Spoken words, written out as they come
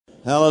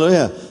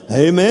Hallelujah.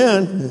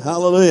 Amen.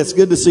 Hallelujah. It's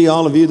good to see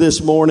all of you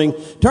this morning.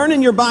 Turn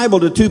in your Bible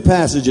to two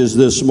passages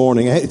this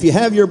morning. If you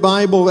have your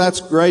Bible,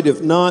 that's great.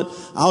 If not,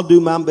 I'll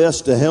do my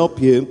best to help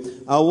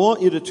you. I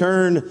want you to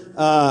turn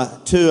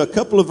to a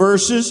couple of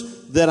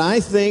verses that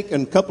I think,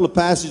 and a couple of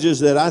passages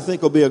that I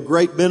think will be a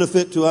great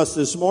benefit to us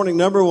this morning.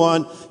 Number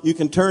one, you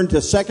can turn to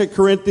 2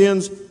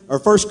 Corinthians or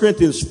 1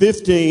 Corinthians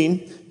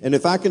 15. And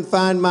if I can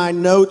find my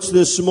notes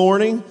this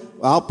morning,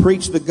 I'll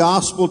preach the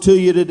gospel to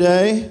you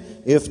today.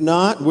 If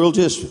not, we'll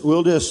just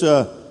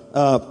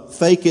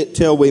fake it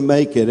till we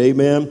make it.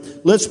 Amen.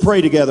 Let's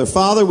pray together.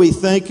 Father, we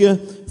thank you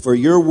for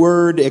your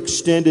word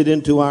extended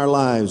into our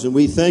lives. And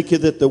we thank you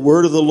that the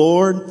word of the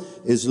Lord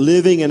is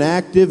living and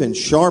active and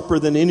sharper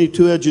than any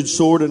two-edged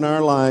sword in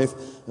our life.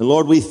 And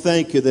Lord, we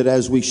thank you that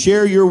as we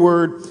share your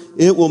word,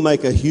 it will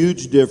make a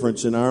huge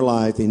difference in our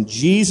life. In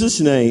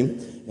Jesus'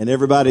 name. And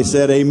everybody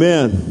said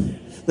amen.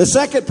 The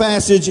second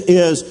passage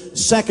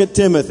is 2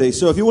 Timothy.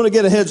 So if you want to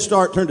get a head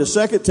start, turn to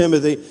 2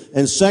 Timothy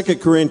and 2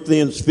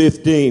 Corinthians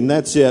 15.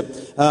 That's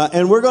it.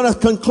 And we're going to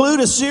conclude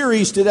a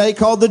series today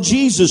called The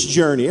Jesus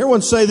Journey.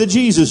 Everyone say The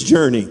Jesus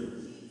Journey.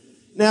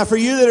 Now, for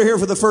you that are here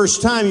for the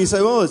first time, you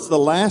say, well, it's the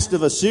last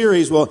of a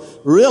series. Well,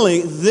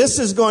 really, this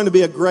is going to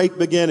be a great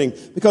beginning.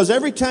 Because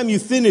every time you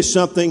finish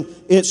something,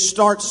 it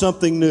starts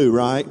something new,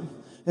 right?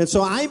 And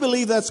so I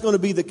believe that's going to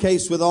be the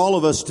case with all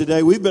of us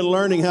today. We've been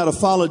learning how to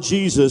follow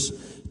Jesus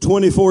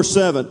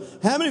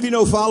 24/7. How many of you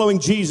know following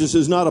Jesus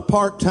is not a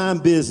part-time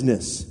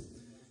business?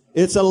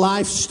 It's a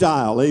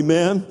lifestyle,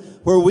 amen,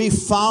 where we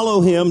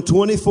follow him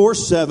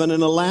 24/7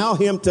 and allow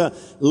him to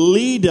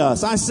lead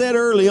us. I said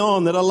early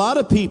on that a lot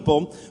of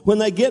people, when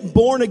they get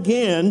born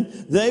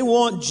again, they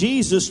want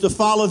Jesus to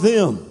follow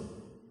them.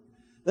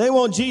 They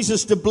want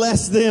Jesus to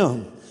bless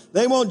them.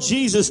 They want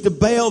Jesus to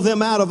bail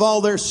them out of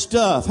all their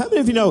stuff. How many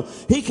of you know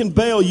he can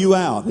bail you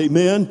out?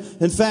 Amen.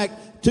 In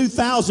fact,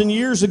 2,000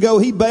 years ago,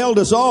 he bailed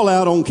us all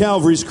out on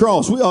Calvary's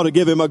cross. We ought to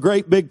give him a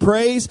great big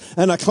praise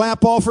and a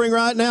clap offering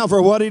right now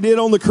for what he did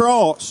on the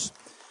cross.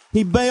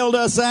 He bailed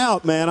us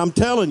out, man, I'm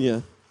telling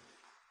you.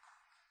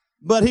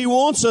 But he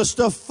wants us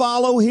to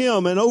follow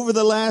him. And over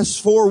the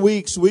last 4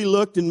 weeks, we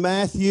looked in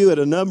Matthew at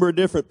a number of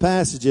different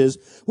passages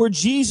where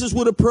Jesus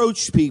would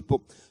approach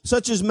people,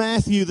 such as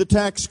Matthew, the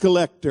tax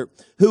collector,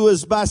 who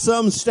was by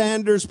some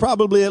standards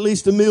probably at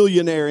least a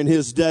millionaire in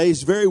his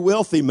days, very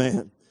wealthy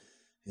man.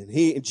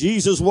 And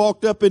Jesus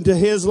walked up into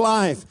his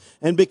life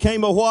and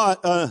became a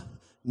what? A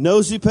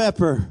nosy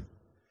pepper.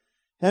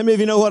 How many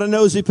of you know what a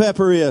nosy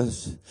pepper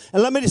is?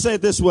 And let me just say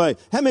it this way.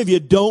 How many of you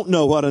don't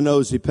know what a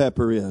nosy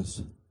pepper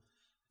is?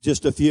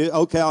 Just a few.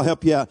 Okay, I'll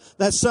help you out.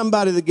 That's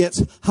somebody that gets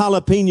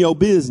jalapeno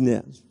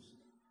business.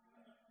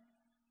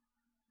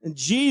 And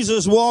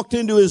Jesus walked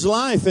into his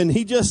life and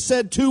he just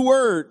said 2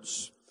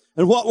 words.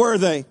 And what were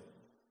they?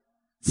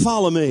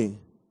 Follow me.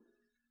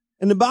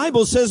 And the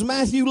Bible says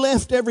Matthew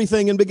left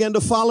everything and began to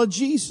follow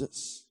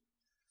Jesus.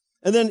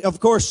 And then, of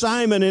course,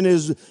 Simon and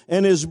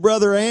his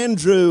brother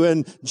Andrew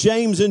and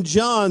James and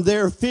John,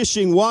 they're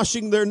fishing,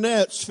 washing their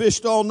nets,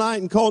 fished all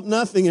night and caught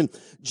nothing. And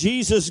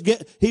Jesus,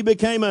 he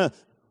became a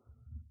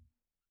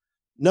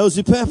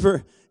nosy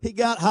pepper. He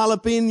got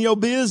jalapeno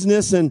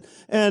business and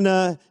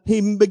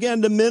he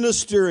began to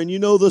minister, and you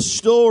know the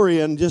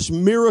story, and just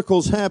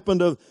miracles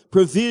happened of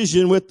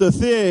provision with the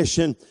fish.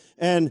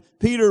 And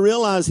Peter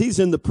realized he's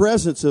in the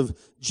presence of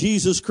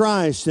Jesus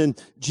Christ. And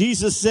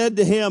Jesus said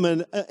to him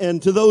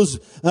and to those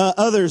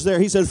others there,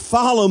 he said,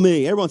 follow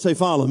me. Everyone say,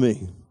 follow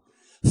me.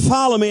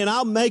 Follow me and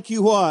I'll make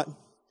you what?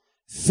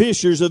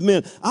 Fishers of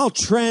men. I'll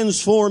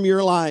transform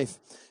your life.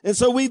 And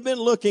so we've been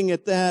looking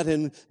at that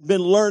and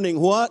been learning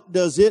what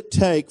does it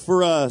take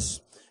for us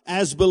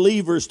as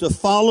believers to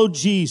follow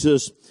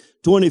Jesus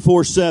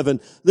 24/7.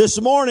 This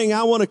morning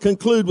I want to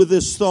conclude with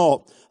this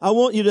thought. I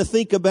want you to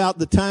think about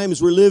the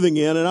times we're living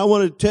in, and I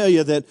want to tell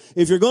you that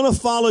if you're going to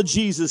follow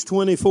Jesus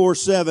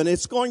 24/7,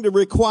 it's going to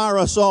require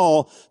us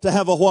all to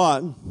have a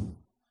what?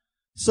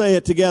 Say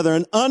it together,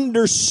 an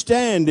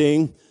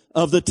understanding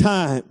of the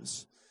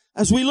times.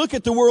 As we look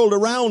at the world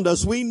around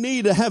us, we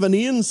need to have an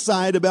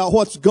insight about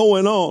what's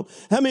going on.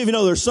 How many of you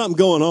know there's something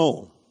going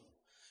on?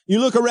 You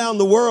look around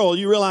the world,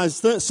 you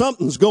realize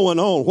something's going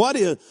on. What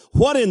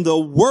in the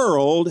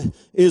world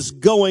is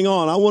going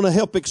on? I want to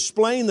help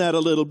explain that a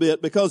little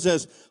bit, because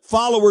as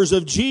followers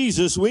of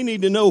Jesus, we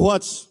need to know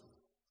what's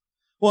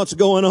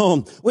going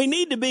on. We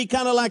need to be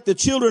kind of like the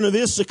children of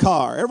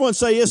Issachar. Everyone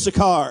say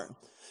Issachar.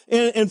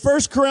 In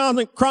 1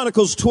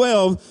 Chronicles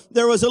 12,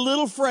 there was a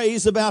little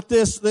phrase about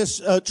this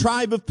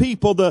tribe of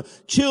people, the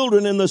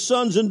children and the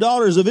sons and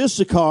daughters of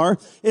Issachar.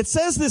 It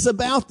says this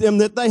about them,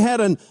 that they had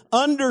an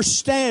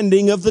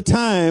understanding of the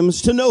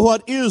times to know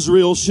what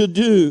Israel should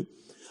do.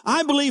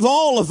 I believe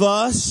all of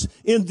us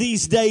in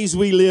these days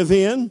we live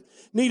in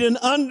need an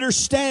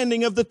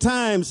understanding of the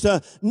times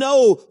to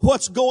know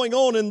what's going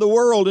on in the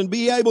world and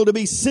be able to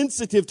be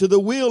sensitive to the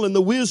will and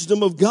the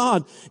wisdom of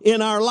God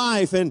in our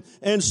life. And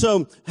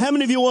so how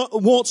many of you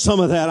want some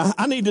of that?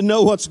 I need to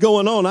know what's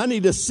going on. I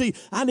need to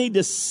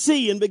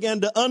see and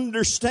begin to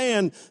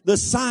understand the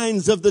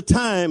signs of the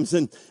times.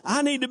 And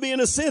I need to be, in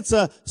a sense,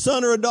 a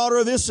son or a daughter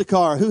of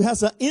Issachar who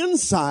has an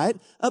insight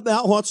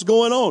about what's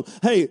going on.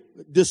 Hey,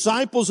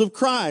 disciples of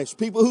Christ,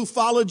 people who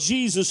follow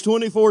Jesus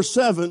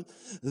 24/7,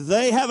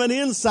 they have an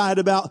insight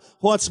about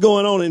what's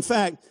going on. In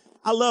fact,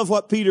 I love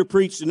what Peter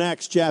preached in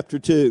Acts chapter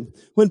 2.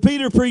 When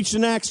Peter preached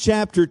in Acts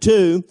chapter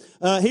 2,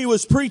 he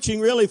was preaching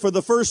really for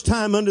the first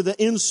time under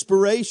the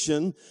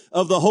inspiration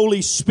of the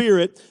Holy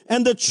Spirit,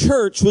 and the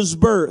church was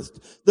birthed.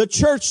 The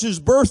church's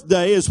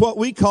birthday is what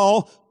we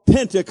call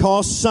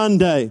Pentecost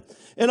Sunday.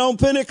 And on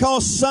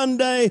Pentecost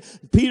Sunday,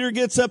 Peter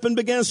gets up and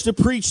begins to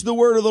preach the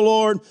word of the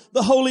Lord.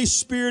 The Holy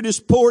Spirit is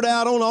poured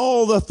out on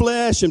all the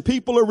flesh, and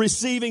people are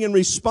receiving and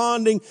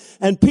responding.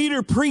 And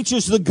Peter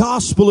preaches the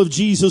gospel of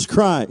Jesus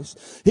Christ.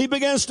 He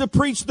begins to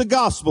preach the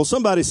gospel.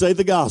 Somebody say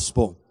the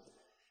gospel.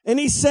 And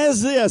he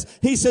says this.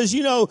 He says,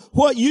 you know,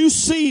 what you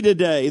see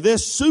today,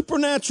 this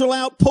supernatural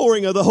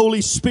outpouring of the Holy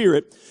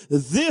Spirit,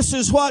 this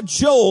is what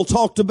Joel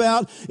talked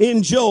about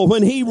in Joel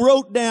when he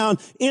wrote down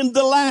in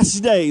the last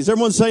days.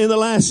 Everyone say in the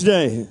last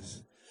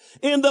days.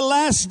 In the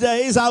last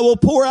days, I will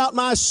pour out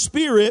my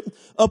Spirit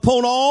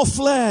upon all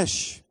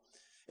flesh.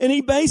 And he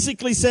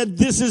basically said,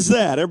 this is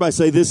that. Everybody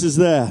say, this is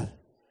that.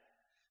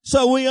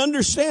 So we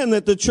understand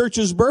that the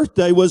church's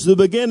birthday was the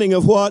beginning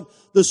of what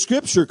the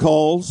Scripture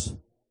calls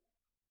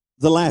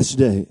the last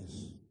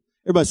days.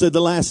 Everybody say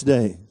the last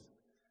days.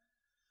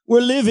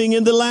 We're living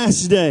in the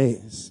last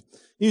days.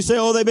 You say,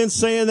 oh, they've been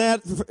saying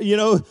that,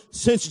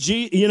 since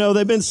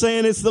they've been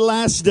saying it's the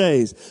last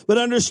days. But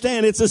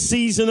understand, it's a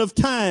season of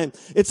time.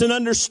 It's an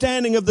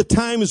understanding of the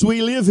times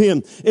we live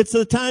in. It's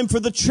the time for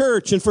the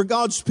church and for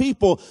God's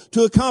people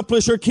to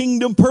accomplish our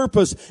kingdom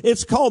purpose.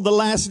 It's called the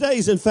last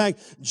days. In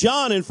fact,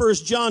 John in 1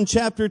 John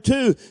chapter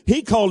 2,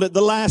 he called it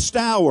the last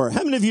hour.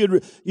 How many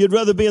of you'd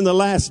rather be in the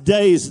last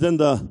days than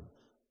the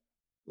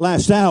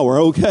last hour?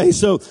 Okay,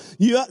 so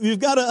you've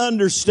got to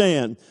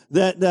understand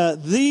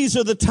that these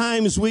are the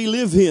times we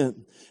live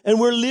in,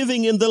 and we're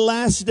living in the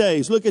last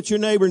days. Look at your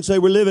neighbor and say,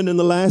 we're living in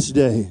the last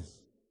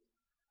days.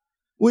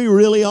 We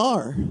really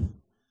are.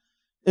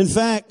 In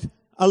fact,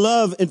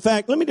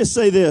 let me just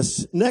say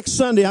this. Next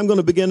Sunday, I'm going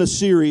to begin a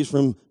series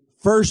from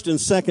 1st and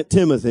 2nd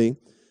Timothy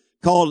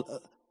called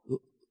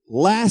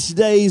Last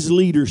Days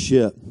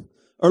Leadership,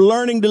 or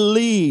learning to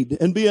lead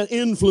and be an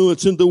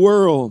influence in the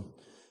world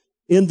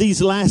in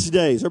these last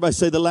days. Everybody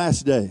say the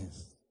last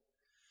days.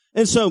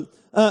 And so,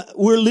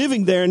 we're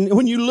living there. And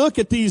when you look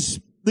at these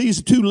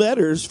two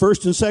letters,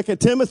 1st and 2nd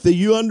Timothy,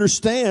 you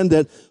understand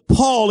that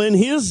Paul in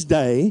his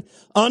day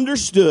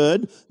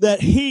understood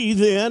that he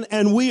then,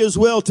 and we as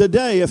well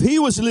today, if he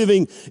was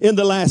living in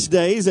the last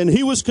days and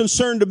he was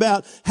concerned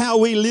about how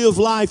we live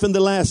life in the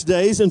last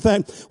days, in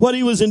fact, what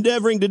he was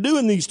endeavoring to do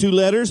in these two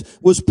letters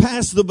was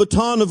pass the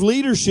baton of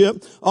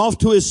leadership off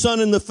to his son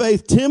in the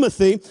faith,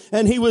 Timothy,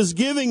 and he was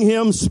giving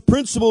him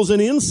principles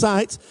and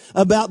insights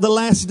about the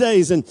last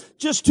days. And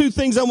just two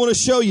things I want to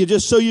show you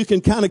just so you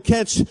can kind of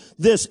catch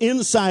this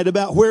insight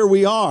about where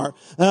we are.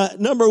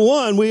 Number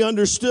one, we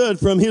understood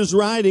from his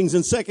writings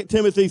in 2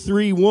 Timothy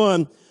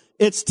 3:1,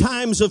 it's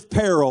times of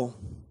peril.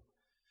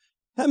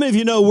 How many of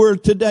you know we're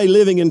today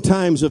living in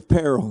times of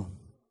peril?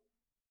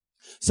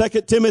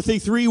 2 Timothy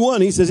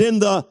 3:1, he says, in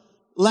the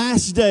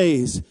last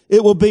days,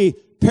 it will be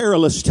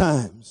perilous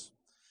times.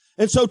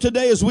 And so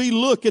today, as we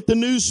look at the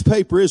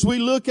newspaper, as we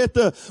look at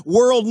the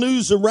world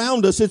news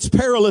around us, it's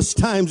perilous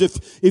times.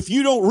 If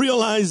you don't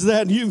realize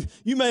that, you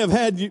may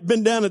have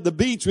been down at the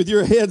beach with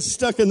your head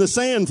stuck in the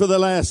sand for the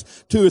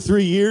last 2 or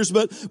 3 years,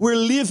 but we're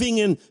living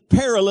in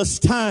perilous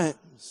times.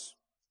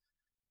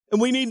 And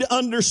we need to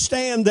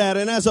understand that.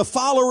 And as a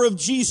follower of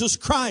Jesus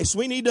Christ,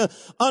 we need to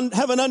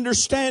have an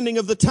understanding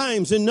of the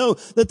times and know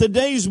that the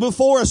days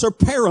before us are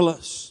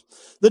perilous.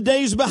 The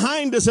days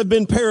behind us have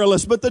been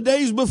perilous, but the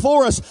days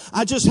before us,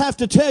 I just have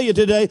to tell you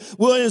today,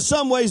 will in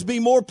some ways be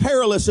more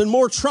perilous and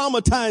more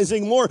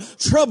traumatizing, more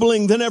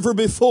troubling than ever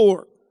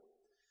before.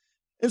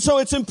 And so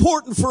it's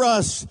important for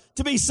us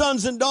to be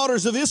sons and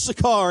daughters of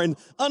Issachar and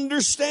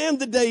understand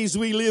the days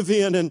we live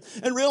in and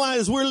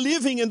realize we're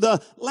living in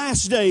the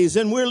last days,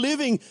 and we're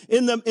living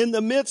in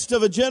the midst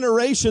of a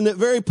generation that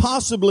very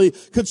possibly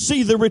could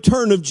see the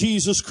return of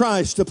Jesus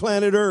Christ to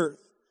planet Earth.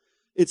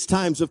 It's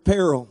times of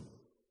peril.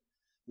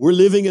 We're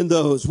living in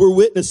those. We're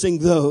witnessing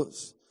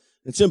those.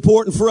 It's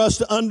important for us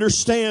to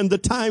understand the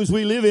times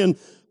we live in.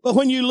 But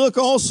when you look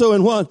also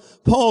in what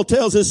Paul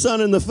tells his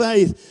son in the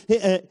faith,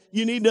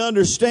 you need to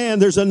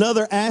understand there's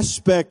another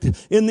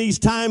aspect in these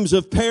times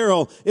of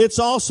peril. It's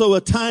also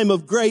a time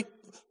of great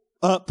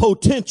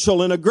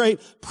potential and a great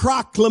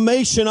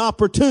proclamation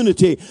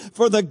opportunity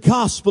for the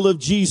gospel of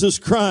Jesus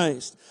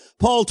Christ.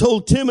 Paul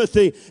told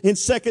Timothy in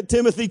 2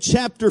 Timothy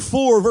chapter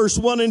 4, verse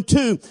 1 and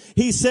 2,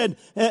 he said,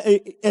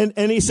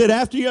 and he said,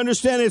 after you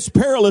understand it's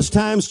perilous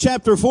times,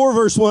 chapter 4,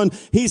 verse 1,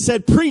 he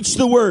said, preach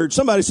the word.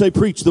 Somebody say,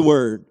 preach the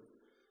word.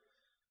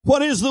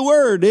 What is the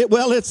word?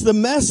 Well, it's the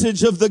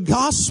message of the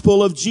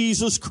gospel of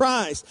Jesus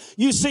Christ.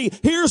 You see,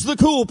 here's the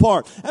cool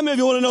part. How many of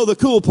you want to know the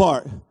cool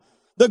part?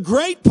 The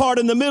great part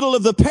in the middle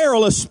of the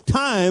perilous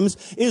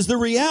times is the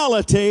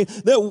reality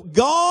that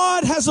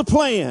God has a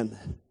plan.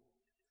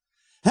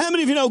 How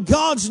many of you know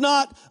God's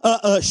not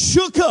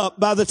shook up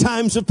by the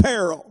times of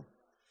peril?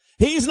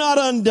 He's not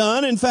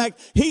undone. In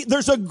fact,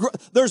 there's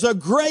a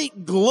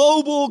great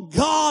global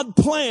God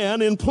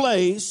plan in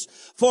place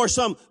for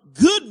some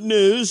good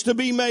news to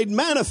be made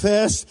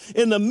manifest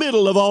in the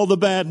middle of all the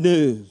bad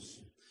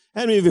news.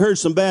 How many of you heard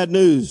some bad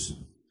news?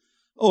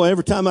 Oh,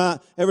 every time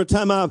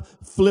I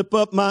flip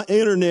up my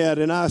internet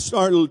and I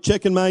start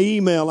checking my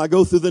email, I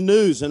go through the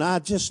news and I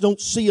just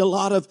don't see a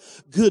lot of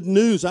good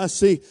news. I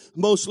see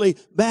mostly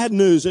bad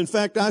news. In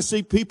fact, I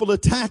see people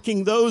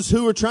attacking those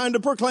who are trying to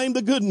proclaim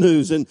the good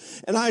news. And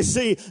I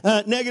see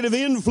negative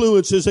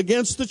influences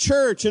against the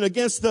church and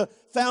against the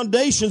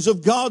foundations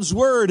of God's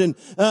word.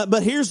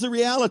 But here's the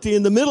reality.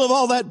 In the middle of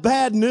all that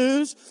bad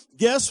news,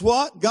 guess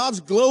what? God's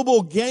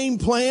global game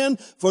plan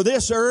for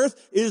this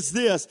earth is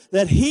this,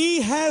 that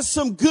He has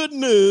some good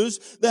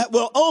news that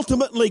will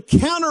ultimately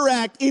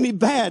counteract any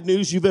bad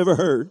news you've ever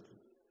heard.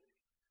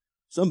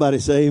 Somebody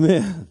say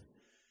amen.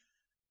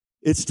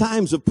 It's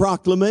times of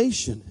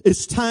proclamation.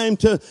 It's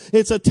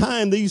a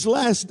time, these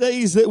last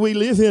days that we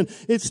live in,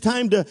 it's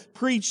time to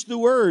preach the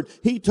word.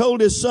 He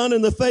told his son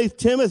in the faith,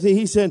 Timothy,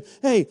 he said,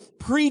 hey,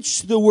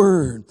 preach the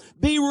word.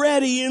 Be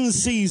ready in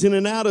season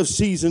and out of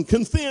season.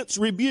 Convince,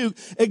 rebuke,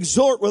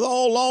 exhort with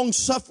all long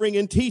suffering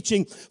and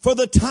teaching. For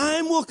the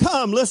time will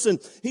come. Listen,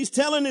 he's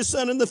telling his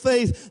son in the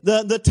faith,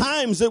 the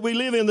times that we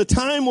live in, the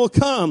time will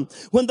come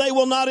when they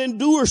will not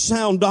endure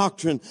sound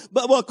doctrine,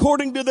 but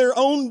according to their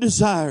own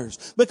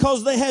desires,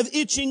 because they have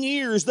itching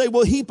ears, they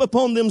will heap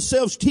upon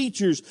themselves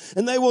teachers,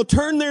 and they will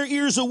turn their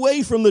ears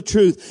away from the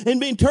truth and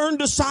be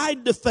turned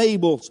aside to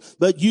fables.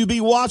 But you be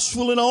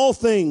watchful in all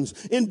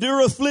things, endure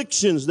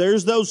afflictions.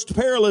 There's those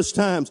perilous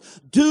times.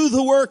 Do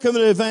the work of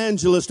an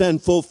evangelist and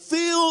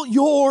fulfill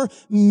your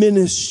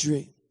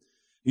ministry.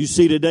 You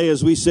see, today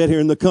as we sit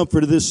here in the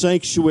comfort of this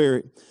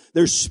sanctuary,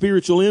 there's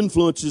spiritual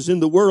influences in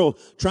the world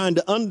trying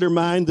to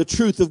undermine the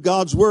truth of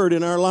God's word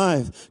in our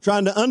life,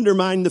 trying to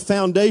undermine the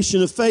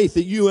foundation of faith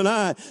that you and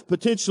I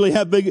potentially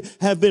have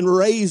been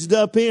raised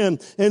up in.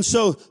 And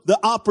so the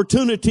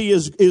opportunity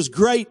is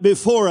great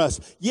before us.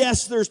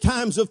 Yes, there's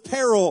times of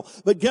peril,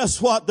 but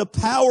guess what? The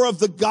power of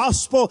the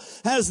gospel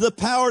has the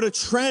power to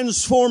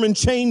transform and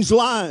change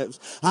lives.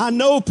 I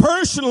know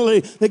personally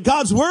that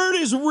God's word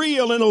is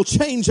real and it'll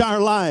change our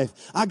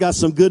life. I got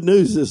some good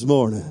news this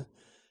morning.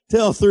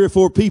 Tell 3 or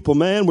 4 people,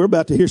 man, we're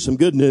about to hear some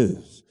good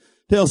news.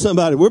 Tell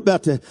somebody, we're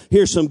about to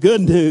hear some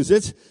good news.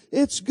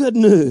 It's good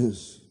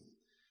news.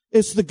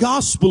 It's the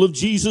gospel of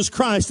Jesus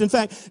Christ. In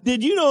fact,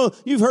 did you know,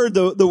 you've heard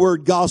the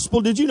word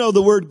gospel. Did you know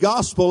the word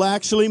gospel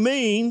actually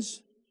means?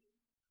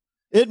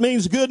 It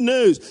means good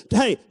news.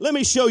 Hey, let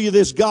me show you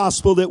this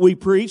gospel that we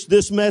preach,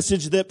 this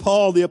message that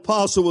Paul the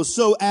apostle was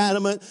so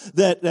adamant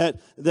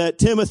that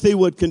Timothy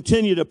would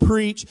continue to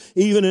preach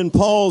even in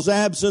Paul's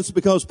absence,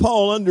 because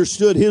Paul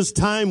understood his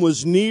time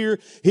was near.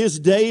 His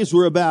days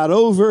were about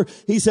over.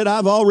 He said,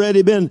 I've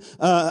already been,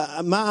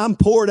 I'm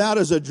poured out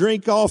as a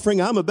drink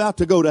offering. I'm about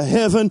to go to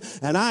heaven,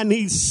 and I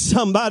need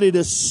somebody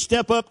to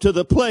step up to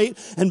the plate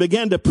and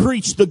begin to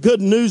preach the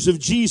good news of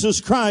Jesus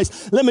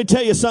Christ. Let me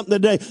tell you something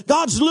today.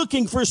 God's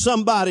looking for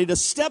somebody to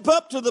step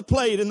up to the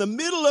plate in the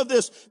middle of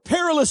this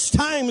perilous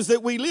times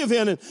that we live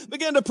in and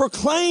begin to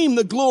proclaim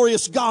the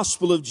glorious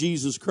gospel of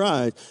Jesus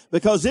Christ,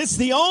 because it's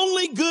the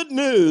only good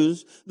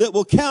news that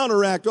will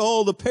counteract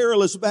all the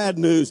perilous bad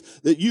news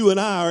that you and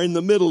I are in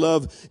the middle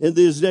of in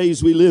these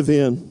days we live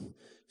in.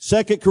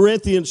 2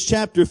 Corinthians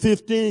chapter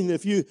 15,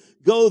 if you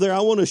go there, I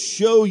want to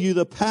show you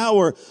the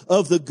power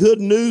of the good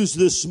news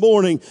this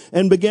morning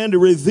and begin to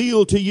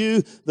reveal to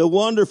you the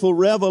wonderful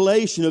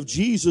revelation of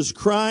Jesus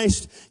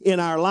Christ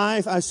in our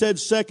life. I said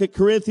 2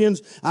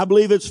 Corinthians. I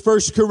believe it's 1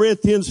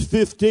 Corinthians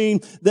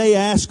 15. They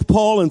ask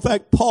Paul. In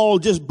fact, Paul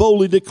just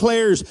boldly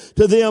declares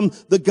to them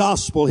the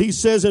gospel. He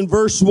says in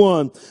verse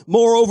 1,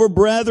 moreover,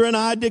 brethren,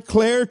 I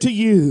declare to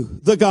you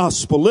the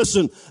gospel.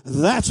 Listen,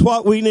 that's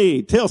what we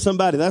need. Tell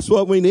somebody that's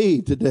what we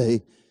need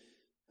today.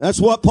 That's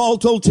what Paul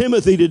told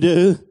Timothy to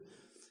do.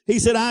 He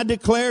said, I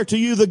declare to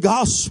you the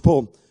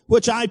gospel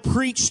which I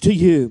preached to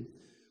you,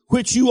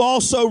 which you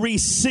also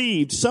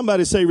received.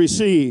 Somebody say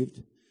received.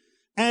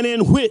 And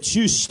in which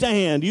you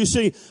stand. You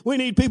see, we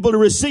need people to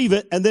receive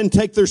it and then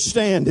take their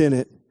stand in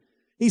it.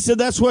 He said,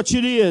 that's what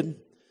you did.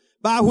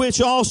 By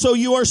which also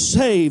you are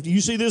saved. You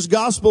see, this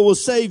gospel will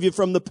save you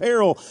from the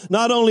peril,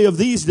 not only of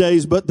these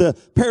days, but the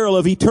peril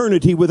of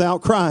eternity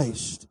without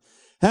Christ.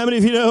 How many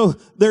of you know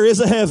there is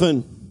a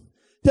heaven?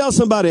 Tell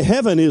somebody,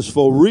 heaven is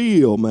for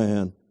real,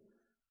 man.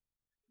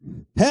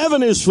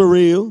 Heaven is for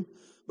real.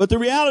 But the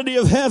reality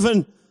of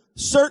heaven,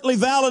 certainly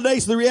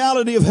validates the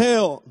reality of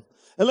hell.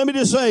 And let me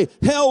just say,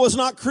 hell was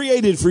not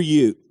created for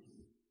you.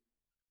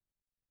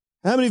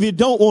 How many of you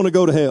don't want to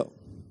go to hell?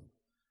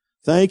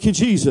 Thank you,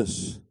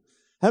 Jesus.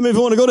 How many of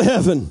you want to go to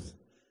heaven?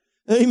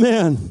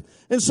 Amen.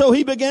 And so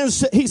he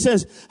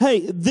says,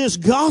 hey, this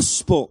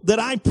gospel that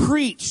I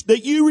preached,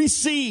 that you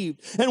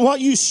received, and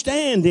what you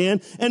stand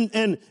in,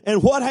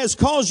 and what has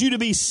caused you to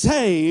be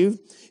saved,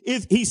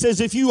 he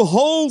says, if you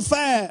hold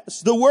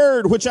fast the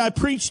word which I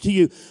preached to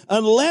you,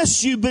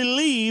 unless you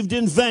believed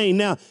in vain.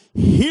 Now,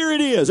 here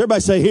it is.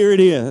 Everybody say, here it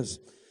is.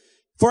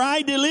 For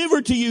I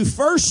delivered to you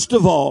first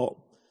of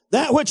all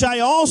that which I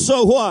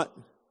also what?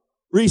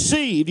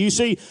 Received. You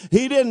see,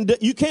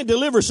 you can't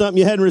deliver something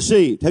you hadn't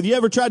received. Have you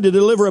ever tried to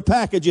deliver a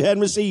package you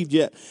hadn't received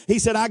yet? He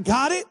said, I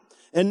got it,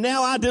 and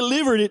now I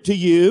delivered it to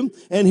you,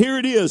 and here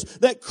it is,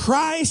 that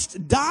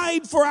Christ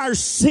died for our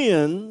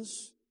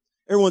sins.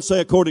 Everyone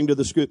say, according to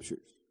the Scriptures.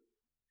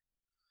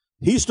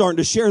 He's starting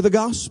to share the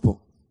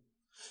gospel.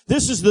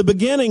 This is the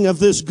beginning of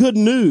this good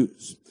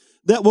news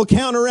that will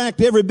counteract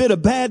every bit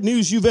of bad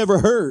news you've ever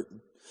heard.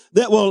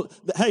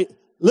 Hey,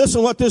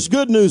 listen what this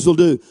good news will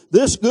do.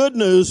 This good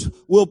news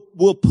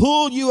will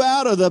pull you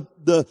out of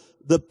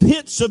the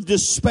pits of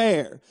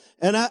despair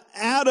and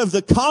out of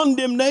the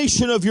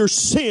condemnation of your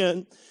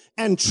sin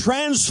and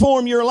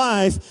transform your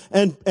life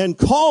and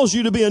cause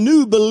you to be a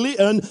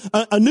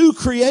new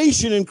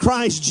creation in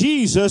Christ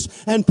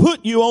Jesus and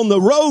put you on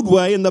the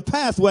roadway and the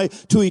pathway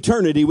to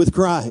eternity with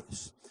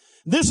Christ.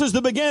 This is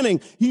the beginning.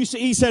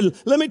 He said,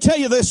 let me tell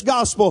you this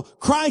gospel.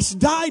 Christ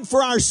died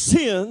for our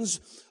sins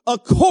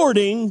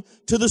according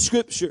to the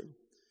Scripture.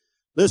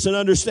 Listen,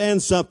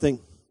 understand something.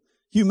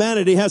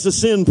 Humanity has a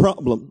sin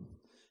problem.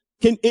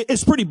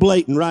 It's pretty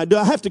blatant, right? Do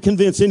I have to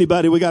convince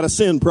anybody we got a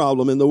sin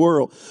problem in the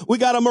world? We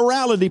got a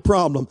morality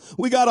problem.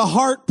 We got a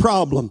heart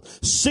problem.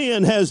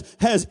 Sin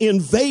has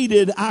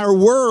invaded our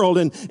world,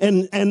 and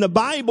the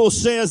Bible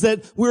says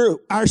that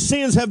our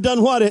sins have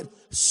done what? It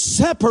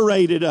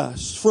separated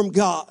us from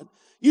God.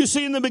 You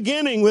see, in the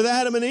beginning with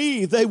Adam and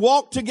Eve, they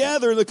walked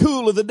together in the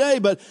cool of the day,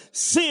 but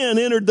sin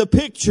entered the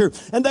picture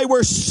and they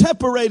were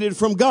separated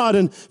from God.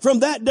 And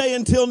from that day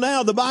until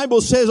now, the Bible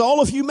says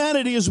all of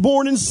humanity is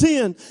born in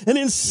sin. And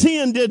in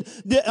sin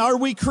are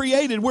we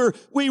created. We're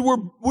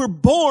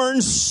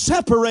born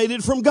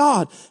separated from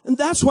God. And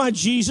that's why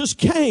Jesus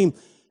came.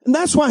 And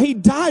that's why he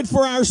died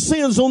for our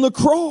sins on the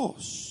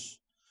cross,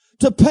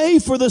 to pay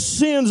for the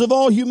sins of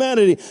all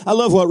humanity. I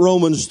love what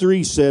Romans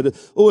 3 said.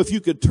 Oh, if you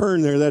could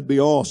turn there, that'd be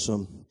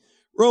awesome.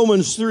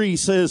 Romans 3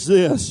 says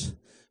this,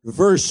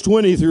 verse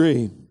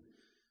 23.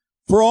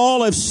 For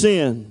all have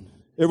sinned.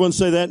 Everyone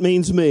say, that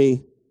means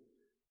me.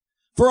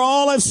 For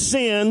all have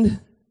sinned,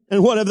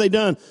 and what have they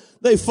done?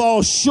 They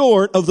fall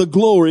short of the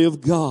glory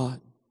of God.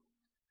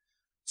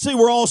 See,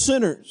 we're all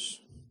sinners.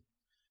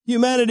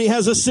 Humanity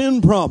has a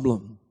sin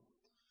problem.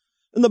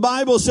 And the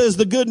Bible says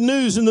the good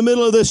news in the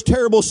middle of this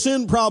terrible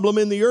sin problem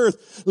in the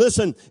earth,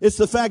 listen, it's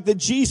the fact that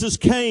Jesus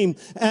came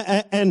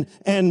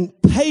and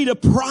paid a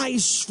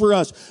price for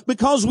us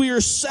because we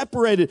are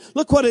separated.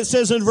 Look what it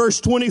says in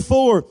verse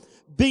 24,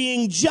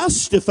 being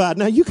justified.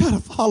 Now you got to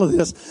follow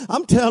this.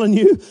 I'm telling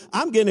you,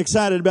 I'm getting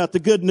excited about the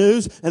good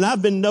news, and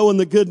I've been knowing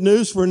the good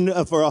news for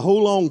a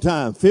whole long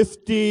time,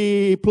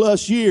 50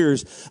 plus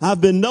years.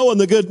 I've been knowing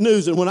the good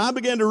news, and when I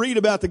began to read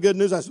about the good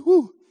news, I said,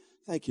 whoo.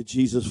 Thank you,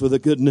 Jesus, for the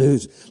good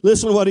news.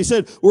 Listen to what he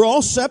said. We're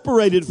all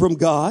separated from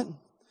God,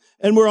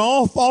 and we're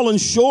all fallen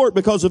short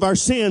because of our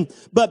sin,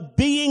 but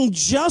being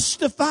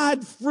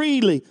justified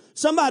freely.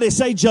 Somebody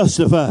say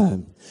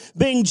justified.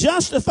 Being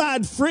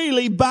justified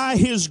freely by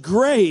his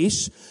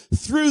grace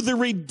through the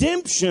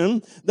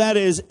redemption that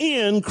is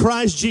in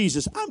Christ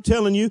Jesus. I'm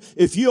telling you,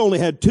 if you only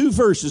had 2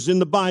 verses in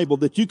the Bible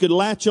that you could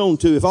latch on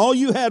to, if all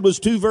you had was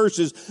 2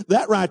 verses,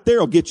 that right there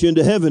will get you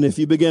into heaven if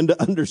you begin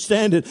to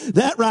understand it.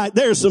 That right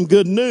there is some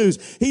good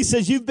news. He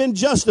says you've been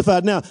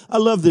justified. Now, I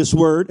love this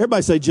word.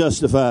 Everybody say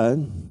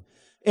justified.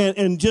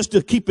 And just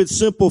to keep it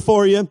simple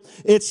for you,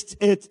 it's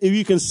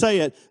you can say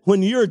it.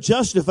 When you're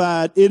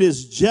justified, it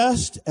is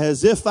just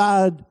as if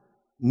I'd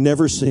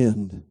never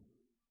sinned.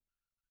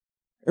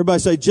 Everybody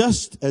say,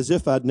 just as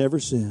if I'd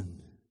never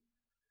sinned.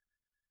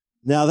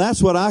 Now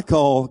that's what I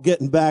call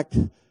getting back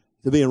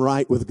to being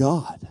right with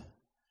God.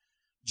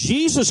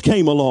 Jesus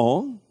came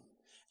along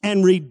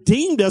and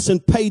redeemed us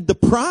and paid the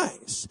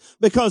price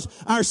because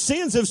our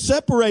sins have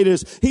separated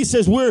us. He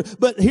says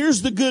but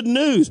here's the good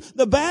news.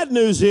 The bad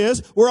news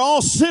is we're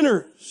all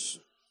sinners.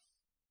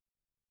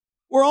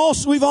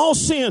 We've all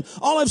sinned.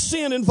 All have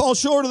sinned and fall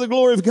short of the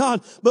glory of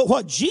God. But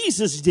what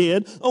Jesus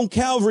did on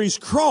Calvary's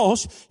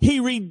cross, he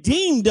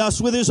redeemed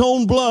us with his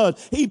own blood.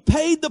 He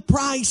paid the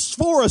price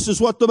for us, is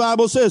what the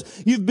Bible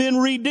says. You've been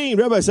redeemed.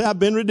 Everybody say, I've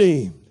been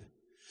redeemed.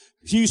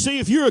 So you see,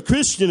 if you're a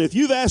Christian, if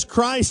you've asked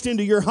Christ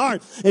into your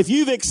heart, if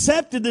you've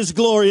accepted this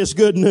glorious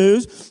good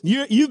news,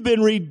 you've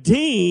been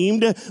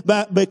redeemed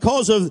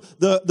because of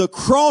the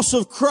cross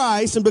of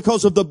Christ and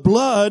because of the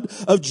blood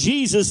of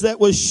Jesus that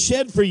was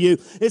shed for you.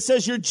 It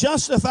says you're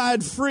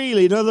justified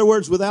freely. In other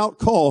words, without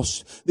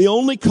cost. The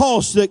only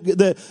cost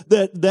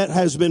that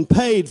has been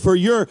paid for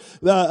your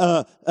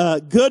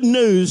good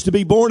news to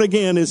be born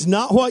again is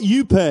not what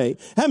you pay.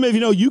 How many of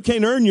you know you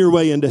can't earn your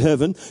way into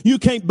heaven? You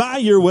can't buy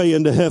your way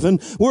into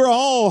heaven. We're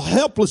all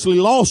helplessly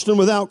lost and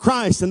without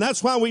Christ, and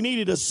that's why we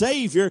needed a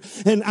Savior,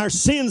 and our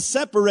sins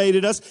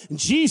separated us. And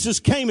Jesus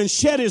came and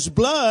shed His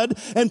blood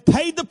and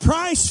paid the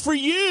price for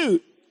you.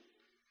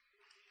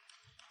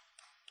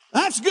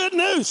 That's good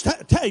news.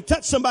 Hey,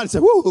 touch somebody and say,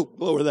 whoa,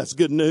 glory, that's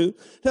good news.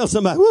 Tell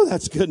somebody, whoa,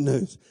 that's good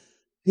news.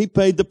 He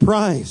paid the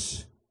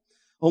price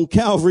on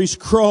Calvary's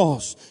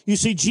cross. You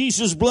see,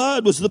 Jesus'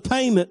 blood was the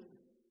payment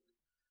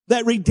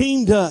that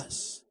redeemed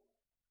us.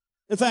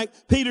 In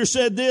fact, Peter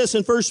said this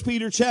in 1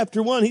 Peter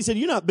chapter 1. He said,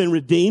 you've not been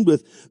redeemed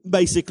with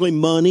basically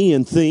money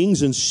and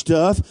things and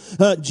stuff.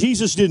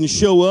 Jesus didn't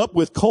show up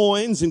with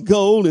coins and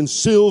gold and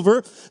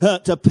silver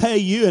to pay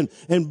you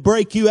and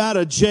break you out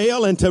of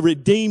jail and to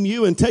redeem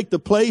you and take the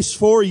place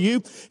for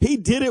you. He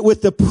did it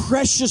with the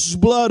precious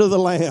blood of the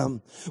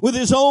Lamb, with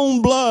His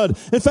own blood.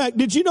 In fact,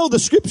 did you know the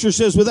Scripture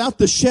says without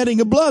the shedding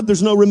of blood,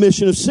 there's no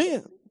remission of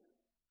sin?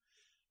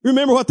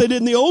 Remember what they did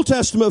in the Old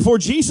Testament before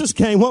Jesus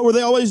came. What were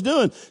they always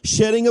doing?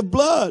 Shedding of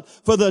blood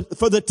for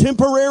the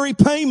temporary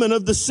payment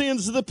of the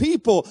sins of the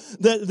people.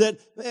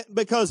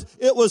 Because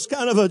it was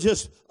kind of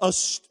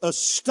a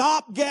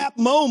stopgap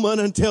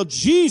moment until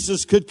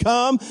Jesus could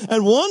come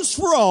and once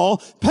for all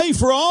pay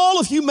for all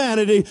of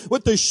humanity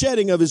with the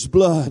shedding of His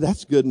blood.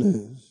 That's good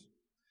news.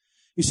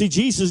 You see,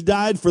 Jesus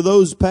died for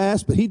those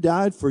past, but He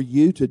died for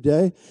you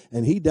today.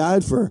 And He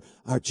died for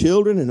our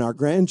children and our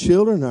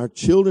grandchildren and our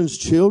children's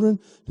children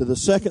to the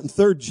second and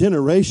third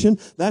generation.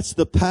 That's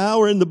the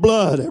power in the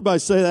blood. Everybody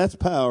say that's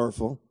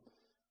powerful.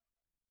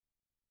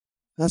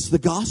 That's the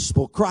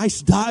gospel.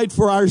 Christ died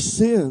for our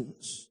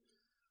sins.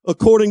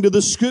 According to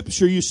the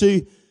Scripture, you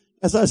see,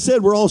 as I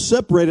said, we're all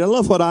separated. I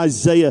love what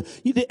Isaiah,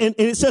 and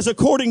it says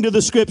according to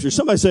the Scripture.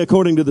 Somebody say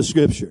according to the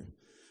Scripture.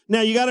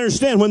 Now you got to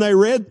understand, when they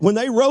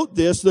wrote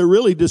this,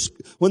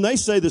 when they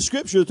say the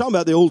Scripture, they're talking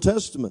about the Old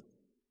Testament.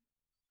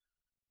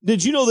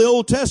 Did you know the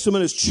Old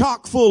Testament is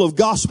chock full of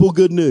gospel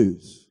good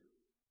news?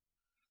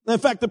 In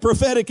fact, the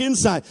prophetic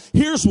insight.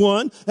 Here's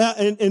one.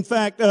 In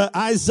fact,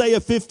 Isaiah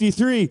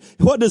 53.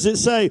 What does it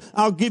say?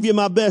 I'll give you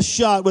my best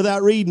shot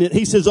without reading it.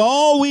 He says,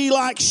 all we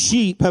like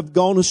sheep have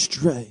gone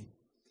astray.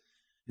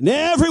 And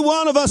every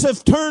one of us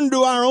have turned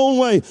to our own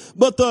way,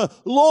 but the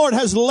Lord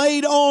has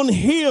laid on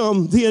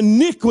Him the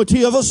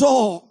iniquity of us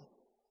all.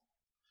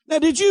 Now,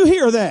 did you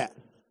hear that?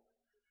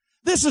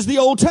 This is the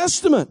Old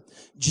Testament.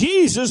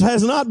 Jesus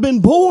has not been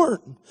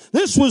born.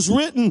 This was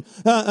written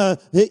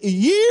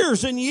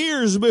years and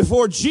years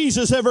before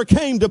Jesus ever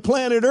came to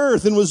planet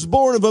Earth and was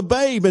born of a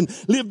babe and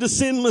lived a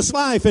sinless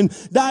life and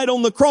died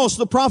on the cross.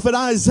 The prophet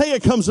Isaiah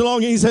comes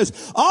along and he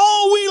says,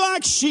 all we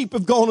like sheep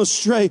have gone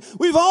astray.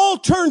 We've all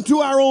turned to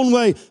our own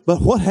way.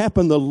 But what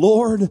happened? The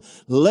Lord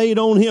laid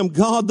on Him,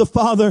 God the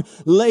Father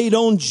laid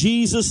on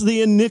Jesus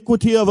the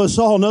iniquity of us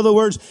all. In other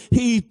words,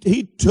 He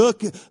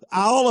took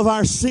all of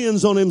our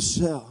sins on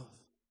Himself.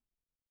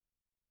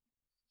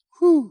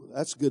 Whew,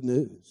 that's good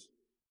news.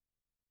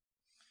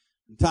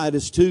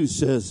 Titus 2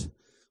 says,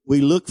 we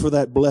look for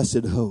that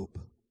blessed hope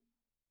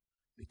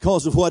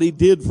because of what He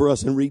did for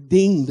us and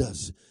redeemed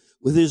us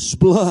with His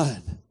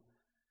blood.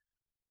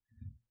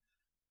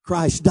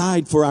 Christ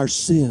died for our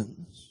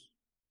sins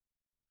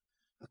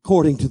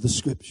according to the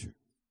Scripture.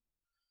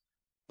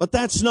 But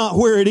that's not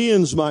where it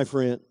ends, my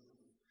friend.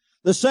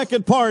 The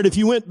second part, if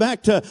you went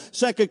back to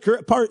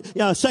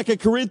 2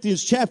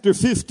 Corinthians chapter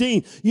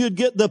 15, you'd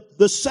get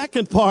the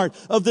second part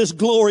of this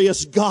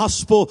glorious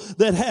gospel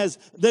that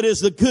is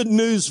the good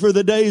news for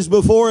the days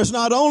before us.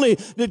 Not only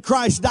did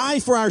Christ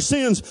die for our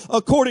sins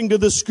according to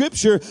the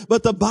Scripture,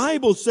 but the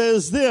Bible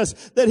says this,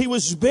 that He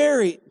was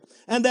buried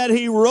and that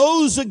He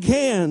rose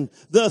again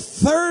the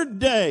third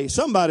day.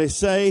 Somebody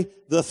say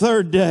the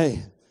third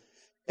day.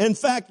 In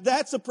fact,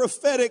 that's a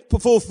prophetic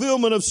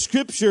fulfillment of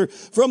Scripture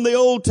from the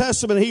Old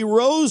Testament. He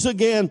rose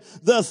again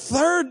the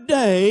third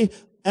day,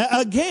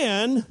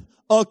 again,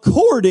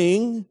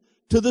 according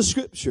to the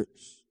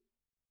Scriptures.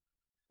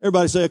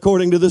 Everybody say,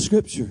 according to the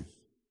Scriptures.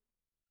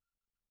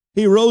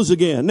 He rose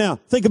again. Now,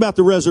 think about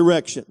the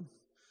resurrection.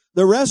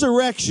 The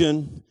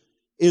resurrection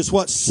is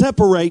what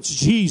separates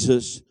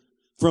Jesus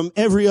from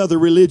every other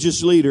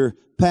religious leader,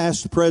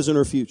 past, present,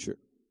 or future.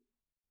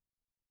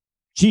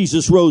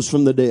 Jesus rose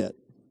from the dead.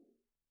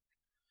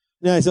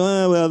 Now you say,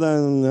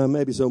 well,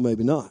 maybe so,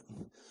 maybe not.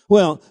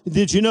 Well,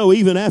 did you know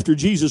even after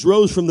Jesus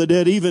rose from the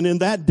dead, even in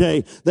that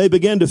day, they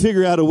began to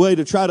figure out a way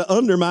to try to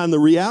undermine the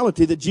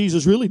reality that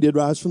Jesus really did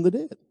rise from the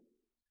dead.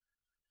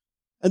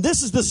 And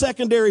this is the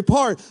secondary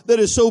part that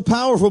is so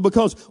powerful,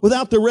 because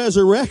without the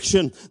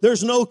resurrection,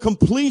 there's no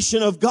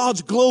completion of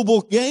God's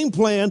global game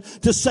plan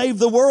to save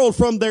the world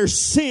from their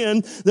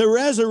sin. The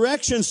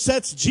resurrection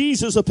sets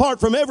Jesus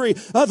apart from every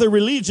other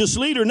religious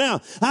leader.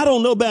 Now, I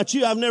don't know about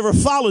you. I've never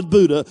followed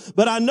Buddha,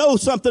 but I know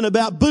something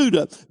about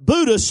Buddha.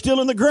 Buddha's still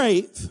in the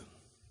grave.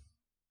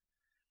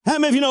 How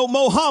many of you know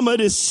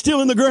Muhammad is still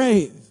in the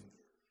grave?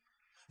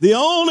 The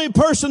only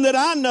person that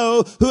I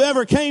know who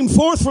ever came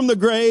forth from the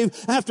grave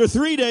after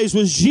 3 days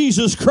was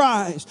Jesus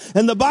Christ.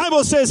 And the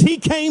Bible says he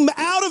came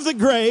out of the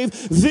grave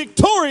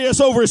victorious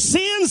over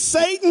sin,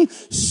 Satan,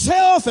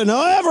 self, and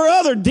whatever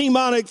other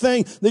demonic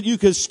thing that you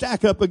could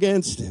stack up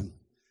against him.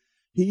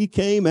 He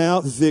came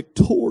out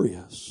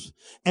victorious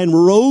and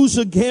rose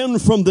again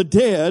from the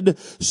dead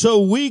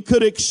so we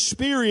could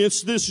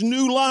experience this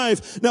new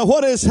life. Now,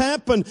 what has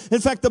happened?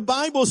 In fact, the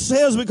Bible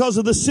says because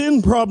of the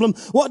sin problem,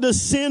 what does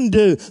sin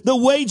do? The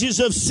wages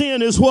of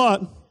sin is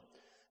what?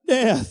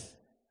 Death.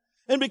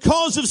 And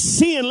because of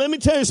sin, let me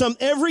tell you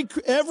something,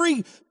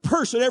 every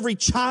person, every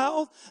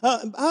child,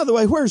 by the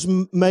way, where's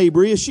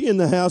Mabry? Is she in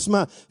the house?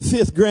 My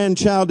 5th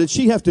grandchild, did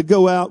she have to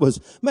go out?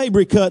 Was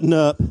Mabry cutting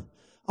up?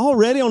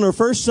 Already on her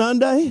first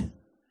Sunday?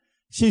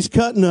 She's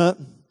cutting up.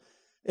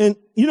 And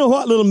you know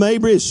what, little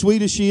Mabry, as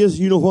sweet as she is,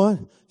 you know what?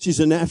 She's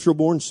a natural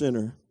born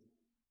sinner.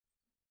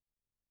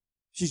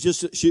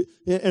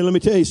 And let me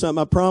tell you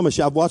something, I promise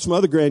you, I've watched my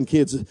other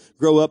grandkids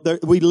grow up there.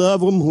 We love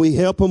them, we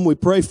help them, we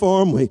pray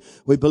for them,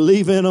 we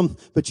believe in them.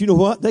 But you know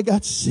what? They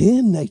got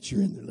sin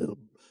nature in their little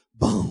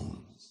bones.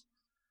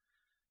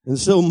 And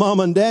so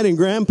mom and dad and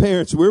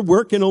grandparents, we're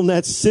working on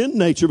that sin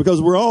nature,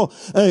 because we're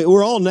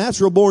all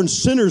natural born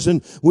sinners,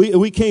 and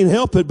we can't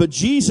help it. But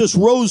Jesus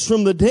rose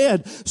from the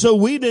dead, so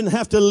we didn't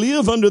have to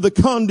live under the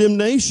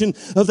condemnation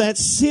of that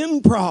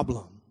sin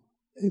problem.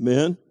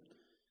 Amen.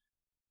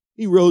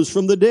 He rose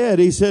from the dead.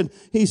 He said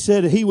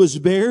he was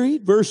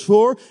buried, verse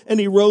 4, and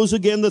he rose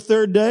again the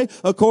 3rd day,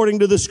 according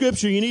to the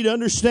scripture. You need to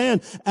understand,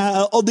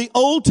 the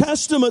Old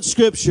Testament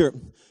scripture.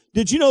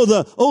 Did you know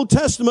the Old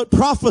Testament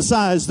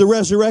prophesies the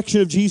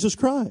resurrection of Jesus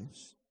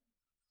Christ?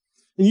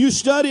 And you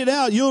study it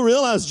out, you'll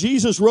realize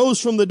Jesus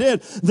rose from the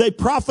dead. They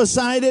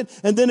prophesied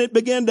it, and then it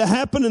began to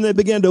happen, and they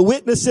began to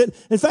witness it.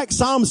 In fact,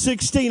 Psalm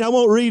 16, I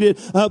won't read it.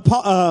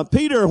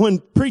 Peter, when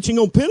preaching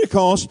on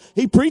Pentecost,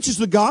 he preaches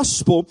the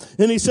gospel,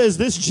 and he says,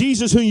 this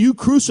Jesus whom you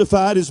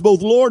crucified is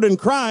both Lord and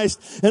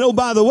Christ. And oh,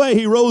 by the way,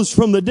 he rose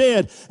from the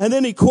dead. And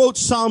then he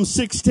quotes Psalm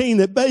 16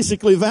 that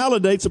basically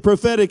validates a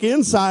prophetic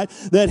insight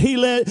that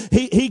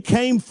he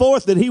came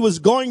forth, that he was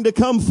going to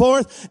come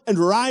forth and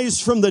rise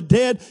from the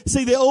dead.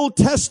 See, the Old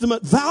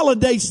Testament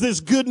validates this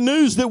good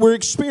news that we're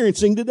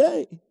experiencing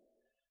today.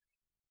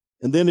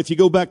 And then if you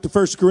go back to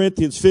 1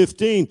 Corinthians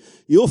 15,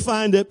 you'll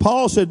find that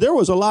Paul said there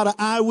was a lot of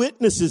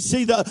eyewitnesses.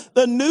 See,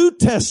 the New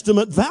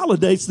Testament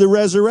validates the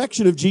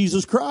resurrection of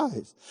Jesus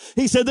Christ.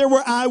 He said there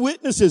were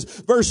eyewitnesses.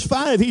 Verse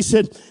 5, he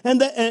said,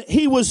 and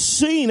he was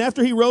seen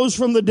after he rose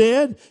from the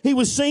dead. He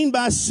was seen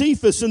by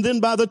Cephas and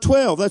then by the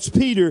 12. That's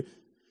Peter.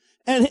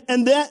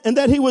 And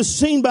that he was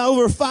seen by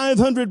over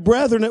 500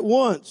 brethren at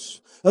once,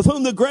 of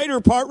whom the greater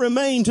part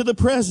remain to the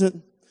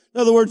present.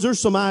 In other words, there's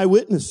some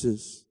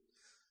eyewitnesses.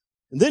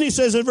 And then he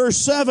says in verse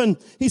 7,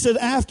 he said,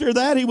 after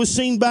that he was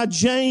seen by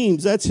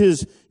James. That's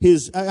his,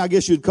 I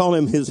guess you'd call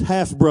him his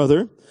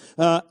half-brother.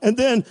 And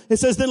then it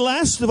says, then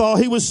last of all,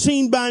 he was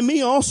seen by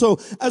me also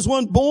as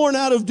one born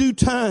out of due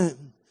time.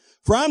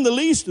 For I'm the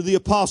least of the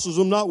apostles.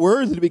 I'm not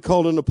worthy to be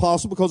called an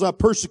apostle because I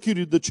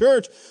persecuted the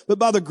church, but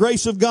by the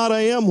grace of God I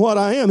am what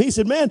I am. He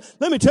said, man,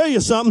 let me tell you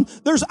something.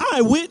 There's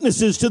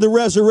eyewitnesses to the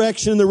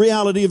resurrection and the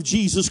reality of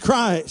Jesus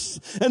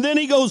Christ. And then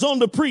he goes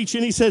on to preach,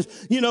 and he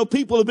says, you know,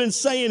 people have been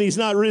saying he's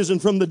not risen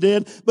from the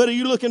dead, but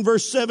you look in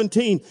verse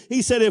 17,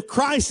 he said, if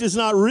Christ is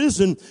not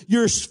risen,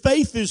 your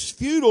faith is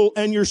futile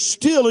and you're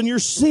still in your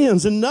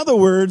sins. In other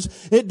words,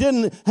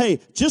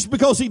 just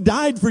because he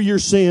died for your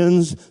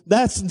sins,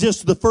 that's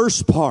just the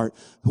first part.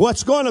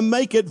 What's going to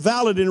make it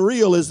valid and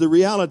real is the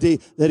reality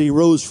that he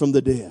rose from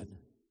the dead.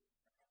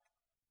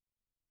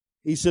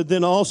 He said,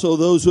 then also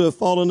those who have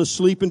fallen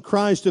asleep in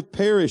Christ have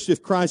perished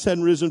if Christ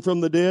hadn't risen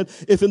from the dead.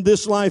 If in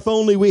this life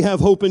only we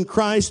have hope in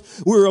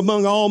Christ, we're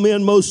among all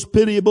men most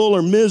pitiable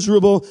or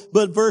miserable.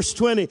 But verse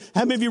 20,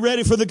 how many of you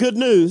ready for the good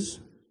news?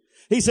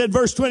 He said,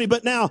 verse 20,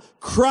 but now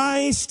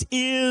Christ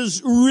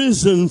is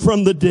risen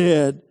from the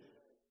dead.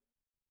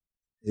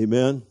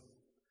 Amen.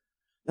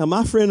 Now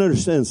my friend,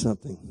 understand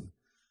something.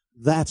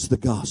 That's the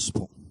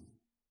gospel.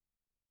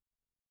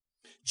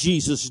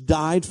 Jesus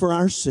died for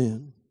our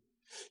sin.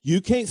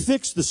 You can't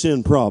fix the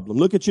sin problem.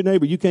 Look at your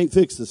neighbor. You can't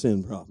fix the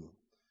sin problem.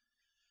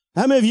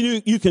 How many of you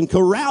knew you can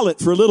corral it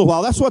for a little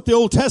while? That's what the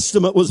Old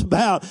Testament was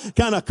about,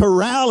 kind of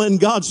corralling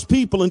God's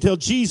people until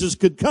Jesus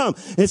could come.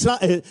 It's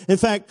not, in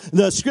fact,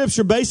 the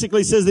scripture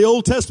basically says the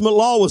Old Testament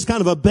law was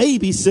kind of a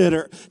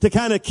babysitter to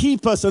kind of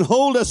keep us and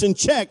hold us in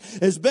check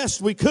as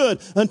best we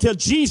could until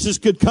Jesus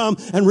could come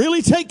and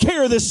really take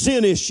care of this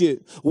sin issue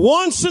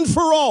once and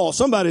for all.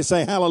 Somebody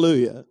say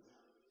hallelujah.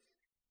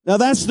 Now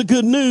that's the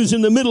good news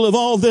in the middle of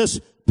all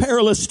this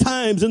perilous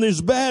times and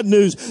there's bad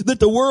news that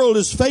the world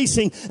is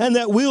facing and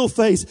that we'll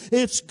face,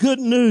 it's good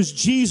news.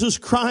 Jesus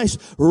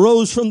Christ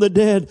rose from the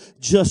dead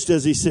just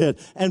as he said.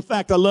 In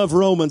fact, I love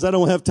Romans. I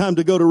don't have time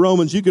to go to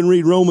Romans. You can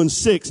read Romans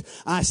 6.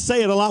 I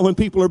say it a lot when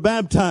people are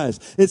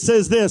baptized. It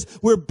says this,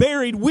 we're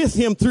buried with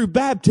him through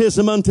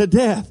baptism unto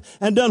death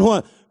and done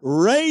what?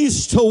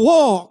 Raised to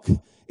walk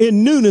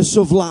in newness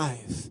of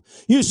life.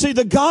 You see,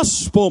 the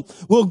gospel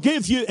will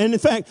give you, and in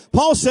fact,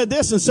 Paul said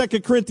this in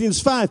 2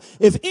 Corinthians 5,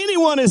 if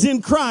anyone is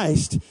in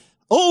Christ,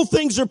 old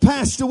things are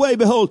passed away.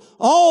 Behold,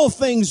 all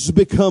things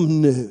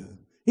become new.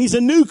 He's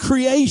a new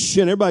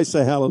creation. Everybody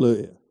say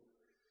hallelujah.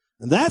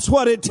 And that's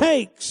what it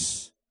takes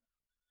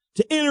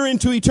to enter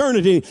into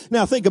eternity.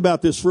 Now think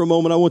about this for a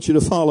moment. I want you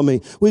to follow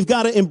me. We've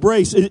got to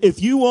embrace,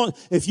 if you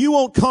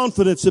want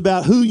confidence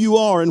about who you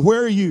are and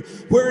where you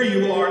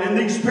are, and in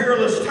these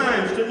perilous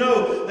times, to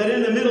know that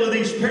in the middle of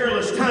these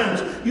perilous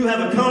times, you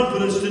have a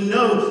confidence to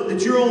know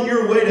that you're on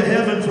your way to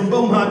heaven from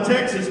Beaumont,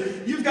 Texas.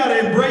 You've got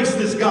to embrace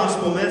this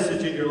gospel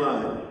message in your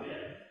life.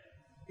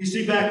 You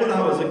see, back when I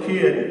was a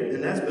kid,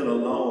 and that's been a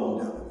long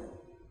time.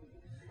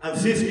 I'm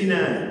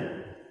 59.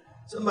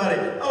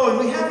 And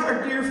we have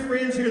our dear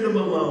friends here, the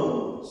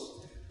Malones.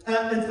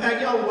 In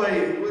fact, y'all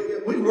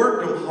we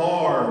worked them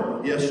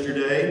hard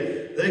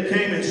yesterday. They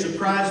came and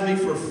surprised me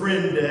for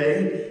Friend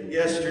Day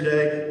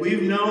yesterday.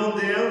 We've known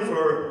them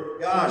for,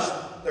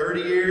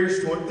 30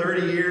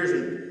 years.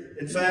 And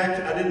in fact,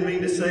 I didn't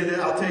mean to say that.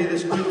 I'll tell you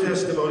this quick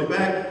testimony.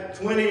 Back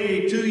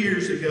 22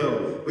 years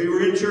ago, we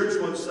were in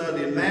church one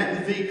Sunday, and Matt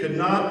and V could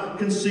not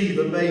conceive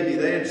a baby.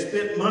 They had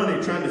spent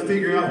money trying to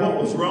figure out what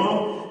was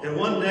wrong. And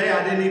one day, I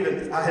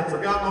had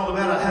forgotten all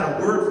about it. I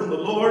had a word from the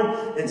Lord,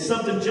 and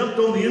something jumped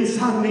on the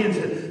inside of me and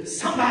said,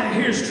 somebody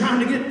here is trying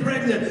to get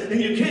pregnant,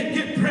 and you can't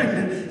get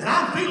pregnant. And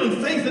I'm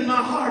feeling faith in my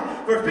heart.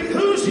 For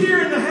who's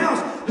here in the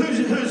house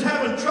who's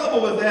having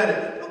trouble with that?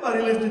 And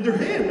nobody lifted their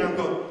hand, and I'm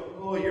going,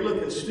 oh, you're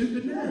looking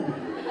stupid now.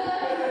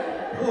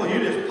 Oh, you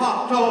just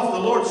popped off. The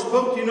Lord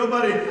spoke to you.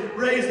 Nobody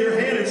raised their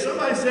hand. And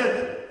somebody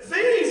said,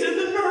 Vee's in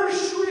the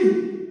nursery.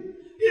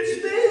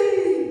 It's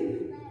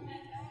Vee.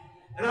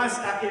 And I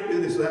can't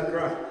do this without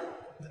crying.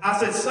 I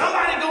said,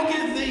 somebody go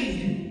get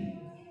Vee.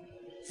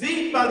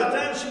 Vee, by the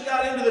time she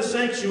got into the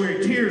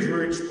sanctuary, tears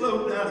were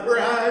exploding out of her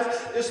eyes,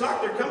 just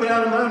like they're coming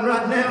out of mine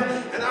right now.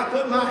 And I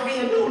put my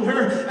hand on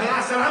her, and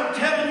I said, I'm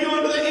telling you,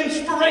 under the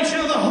inspiration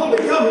of the Holy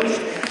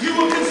Ghost, you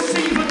will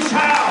conceive a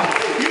child.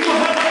 You will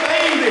have a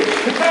baby.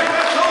 In fact,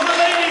 I told the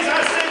ladies,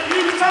 I said,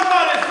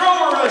 somebody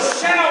throw her a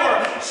shower.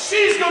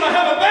 She's going to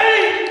have a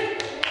baby.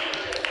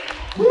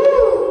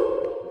 Woo!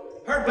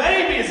 Her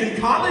baby is in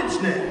college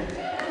now.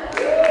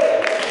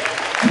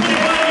 21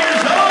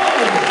 years old.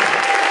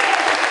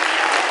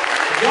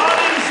 God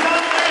didn't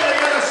stop there. They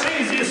got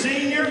a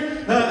senior.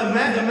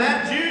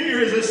 Matt Jr.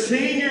 is a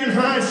senior in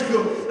high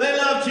school. They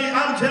love Jesus.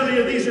 I'm telling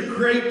you, these are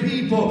great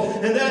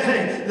people. And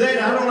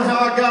I don't know how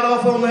I got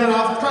off on that.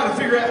 I'll try to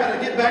figure out how to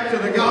get back to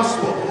the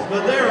gospel.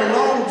 But they're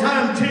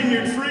long-time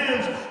tenured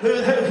friends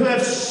who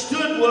have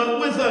stood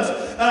with us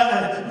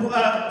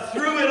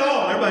through it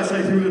all. Everybody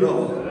say through it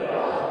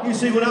all. You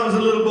see, when I was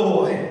a little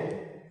boy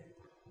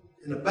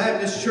in a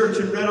Baptist church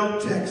in Red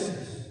Oak,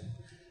 Texas,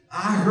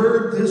 I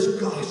heard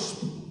this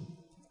gospel.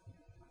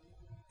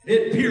 And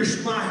it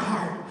pierced my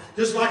heart.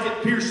 Just like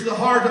it pierced the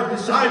heart of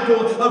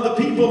the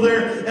people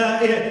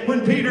there.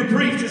 When Peter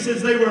preached, it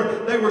says they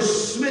were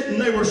smitten,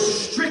 they were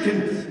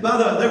stricken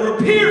they were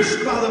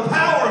pierced by the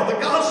power of the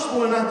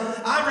gospel. And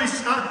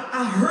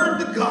I heard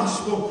the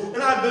gospel,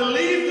 and I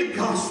believed the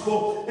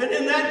gospel. And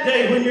in that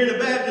day, when you're in a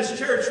Baptist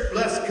church,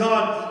 bless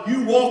God,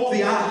 you walk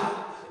the aisle.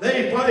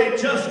 They play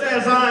Just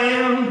As I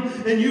Am,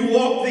 and you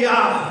walk the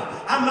aisle.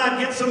 I might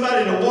get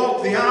somebody to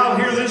walk the aisle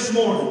here this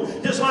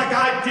morning, just like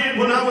I did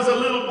when I was a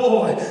little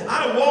boy.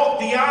 I walked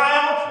the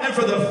aisle, and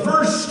for the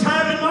first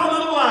time in my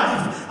little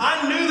life,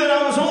 I knew that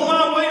I was on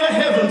my way to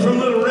heaven from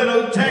Little Red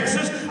Oak,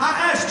 Texas.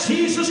 I asked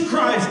Jesus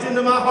Christ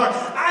into my heart.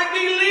 I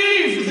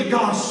believed the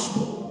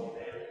gospel.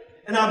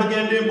 And I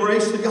began to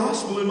embrace the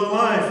gospel in my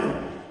life.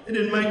 It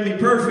didn't make me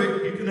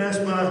perfect. You can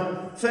ask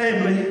my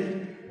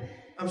family.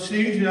 I'm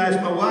Steve. You can ask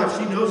my wife.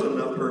 She knows I'm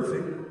not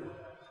perfect.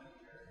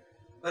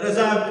 But as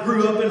I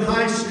grew up in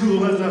high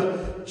school, as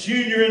a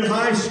junior in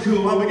high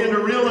school, I began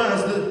to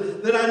realize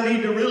that I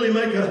need to really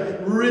make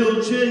a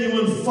real,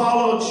 genuine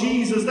follow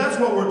Jesus. That's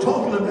what we're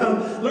talking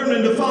about,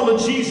 learning to follow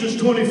Jesus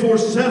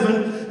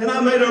 24/7. And I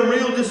made a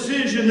real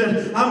decision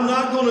that I'm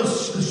not going to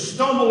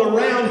stumble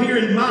around here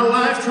in my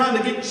life trying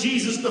to get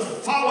Jesus to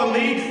follow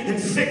me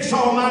and fix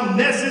all my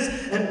messes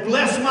and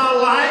bless my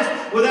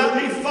life without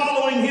me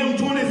following him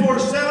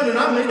 24/7. And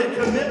I made a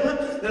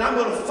commitment that I'm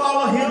going to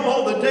follow him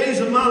all the days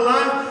of my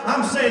life.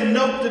 I'm saying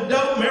nope to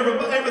dope and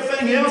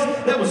everything else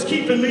that was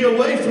keeping me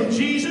away from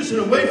Jesus and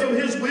away from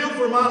his will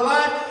for my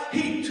life.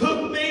 He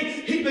took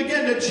me. He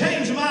began to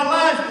change my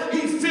life.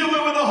 He filled me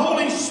with the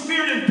Holy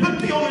Spirit and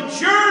put me on a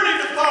journey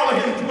to follow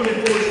him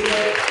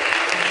 24/7.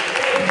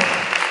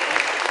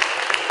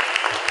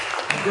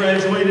 I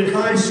graduated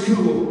high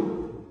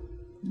school.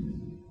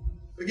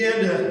 Began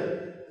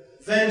to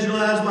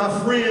evangelize my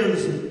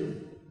friends.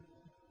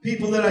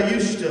 people that I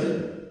used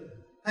to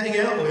hang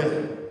out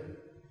with.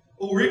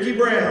 Oh, Ricky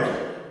Brown.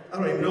 I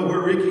don't even know where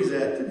Ricky's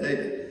at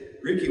today.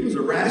 Ricky was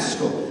a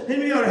rascal.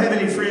 Any of you ought to have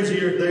any friends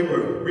here? They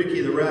were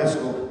Ricky the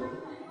Rascal.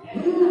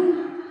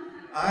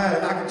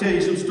 I can tell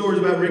you some stories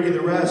about Ricky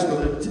the Rascal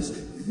that just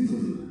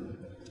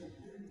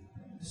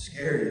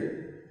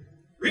scary.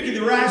 Ricky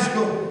the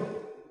Rascal,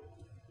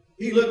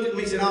 he looked at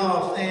me and said,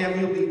 "Oh, Sam,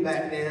 you'll be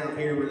back down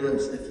here with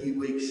us in a few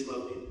weeks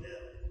smoking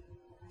dope."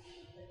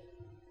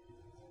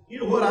 You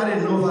know what? I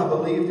didn't know if I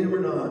believed him or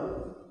not.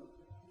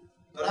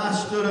 But I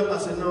stood up. I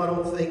said, "No, I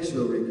don't think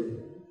so, Ricky.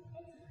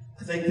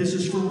 I think this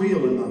is for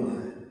real in my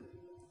life."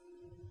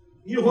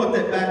 You know what?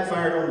 That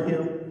backfired on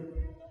him.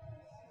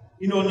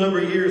 You know, a number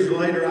of years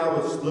later, I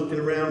was looking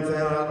around,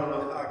 found, I don't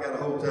know how I got a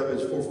hold of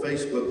it, for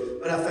Facebook,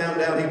 but I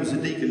found out he was a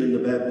deacon in the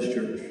Baptist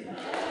church.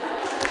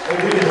 Oh,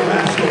 we did a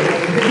rascal.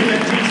 He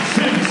met Jesus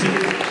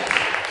soon.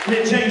 And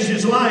it changed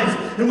his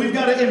life. And we've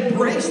got to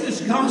embrace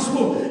this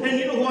gospel. And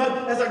you know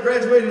what? As I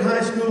graduated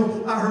high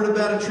school, I heard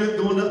about a trip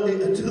going up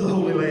to the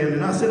Holy Land.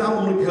 And I said, I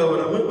want to go.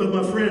 And I went with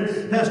my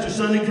friend, Pastor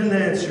Sonny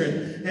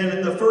Canancer.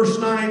 And the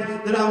first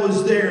night that I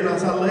was there, and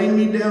as I laid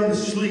me down to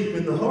sleep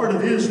in the heart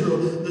of Israel,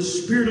 the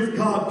Spirit of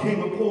God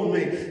came upon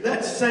me.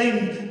 That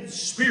same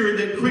Spirit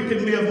that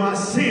quickened me of my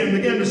sin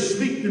began to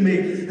speak to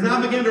me. And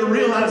I began to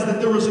realize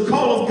that there was a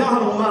call of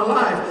God on my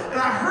life. And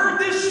I heard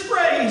this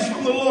phrase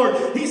from the Lord.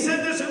 He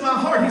said this in my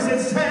heart. He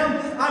said, "Sam,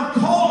 I'm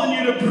calling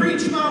you to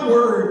preach my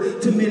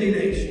word to many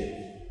nations."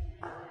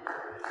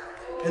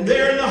 And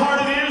there in the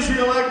heart of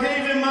Israel, I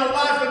gave him my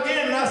life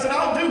again. And I said,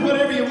 "I'll do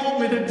whatever you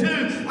want me to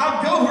do.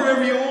 I'll go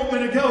wherever you want me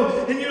to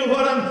go." And you know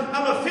what?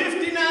 I'm a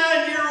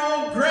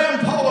 59-year-old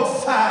grandpa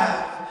of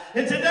 5.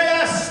 And today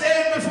I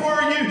stand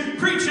before you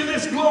preaching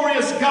this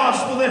glorious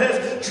gospel that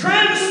has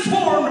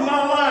transformed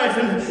my life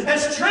and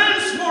has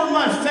transformed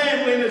my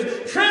family and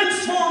is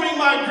transforming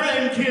my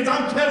grandkids.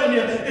 I'm telling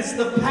you, it's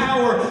the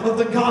power of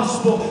the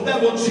gospel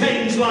that will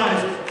change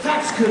lives.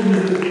 That's good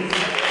news.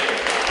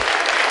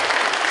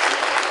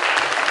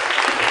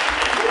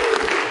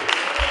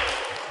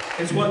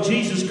 It's what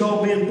Jesus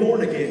called being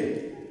born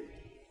again.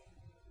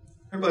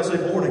 Everybody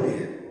say born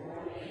again.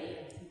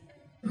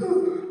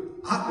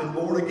 I've been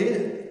born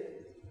again.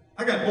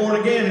 I got born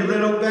again in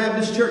Red Oak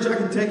Baptist Church. I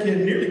can take you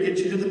and nearly get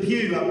you to the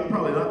pew. I'm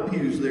probably not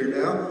pews there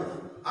now.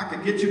 I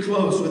could get you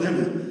close within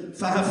a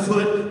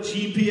 5-foot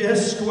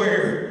GPS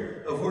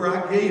square of where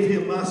I gave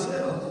him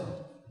myself.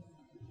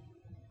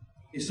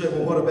 You say,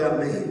 "Well, what about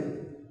me?"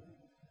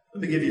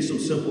 Let me give you some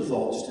simple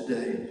thoughts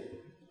today.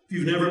 If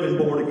you've never been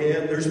born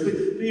again, there's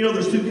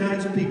two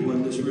kinds of people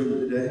in this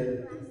room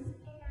today.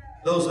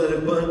 Those that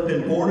have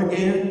been born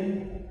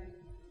again,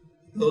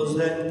 those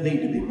that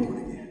need to be born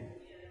again.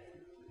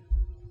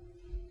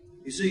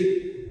 You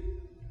see,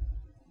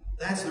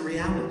 that's the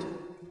reality.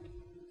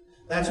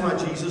 That's why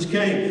Jesus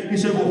came. He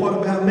said, "Well, what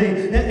about me?"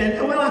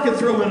 And well, I could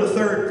throw in a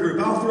third group.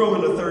 I'll throw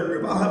in a third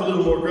group. I'll have a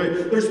little more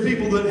great. There's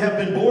people that have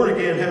been born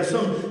again, have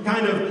some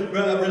kind of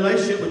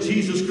relationship with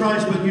Jesus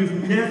Christ, but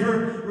you've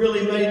never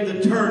really made the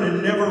turn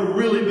and never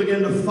really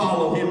begun to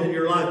follow him in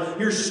your life.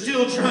 You're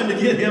still trying to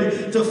get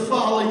him to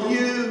follow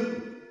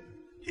you.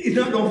 He's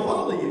not going to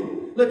follow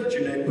you. Look at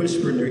your neighbor,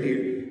 whisper in their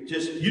ear.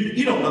 Just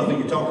you don't know who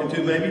you're talking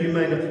to. Maybe you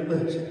may not.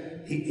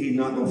 He's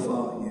not going to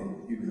follow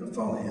you. You've got to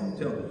follow him.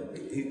 Tell him.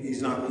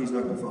 He's not going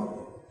to follow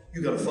you.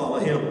 You've got to follow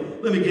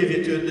him. Let me give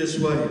you to it this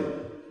way.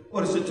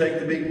 What does it take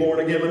to be born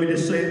again? Let me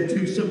just say it in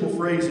 2 simple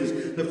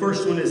phrases. The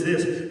first one is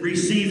this: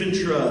 receive and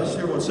trust.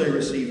 Everyone say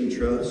receive and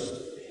trust.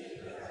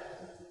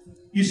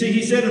 You see,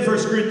 he said in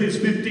 1 Corinthians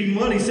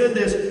 15:1, he said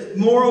this: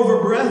 "Moreover,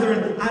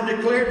 brethren, I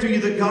declare to you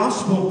the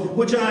gospel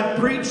which I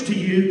preached to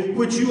you,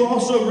 which you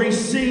also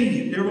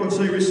received." Everyone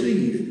say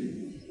receive.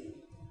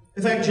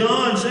 In fact,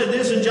 John said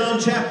this in John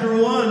chapter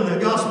 1, the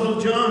Gospel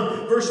of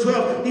John, verse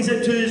 12. He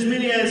said, "To as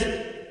many as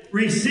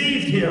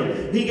received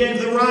him, he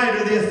gave the right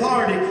or the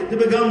authority to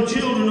become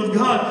children of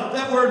God."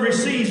 That word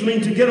receives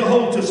means to get a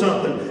hold to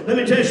something. Let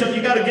me tell you something.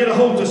 You got to get a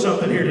hold to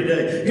something here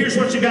today. Here's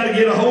what you got to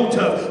get a hold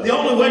of. The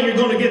only way you're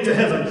going to get to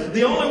heaven,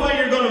 the only way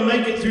you're going to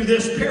make it through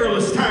this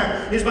perilous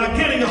time, is by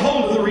getting a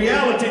hold of the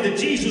reality that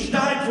Jesus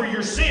died for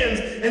your sins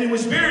and he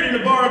was buried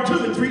in a borrowed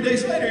tomb, and 3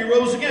 days later he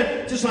rose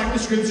again, just like the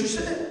scripture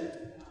said.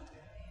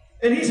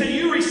 And he said,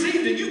 you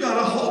received it. You got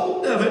a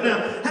hold of it.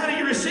 Now, how do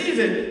you receive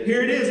it?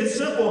 Here it is. It's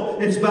simple.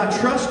 It's by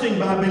trusting,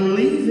 by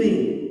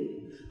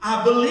believing.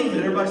 I believe it.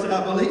 Everybody say,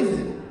 I believe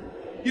it.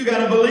 You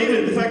got to believe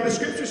it. In fact, the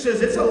scripture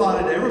says it's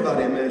allotted to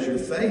everybody a measure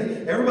of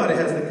faith. Everybody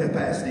has the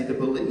capacity to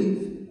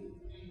believe.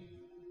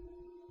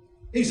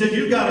 He said,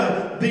 you got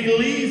to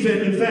believe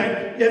it. In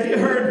fact, have you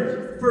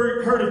heard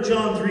of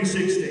John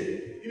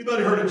 3:16?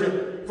 Anybody heard of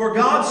John? For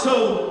God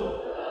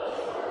so,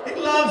 he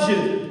loves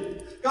you.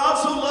 God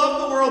so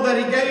loved the world that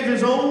he gave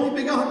his only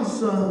begotten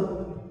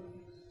Son,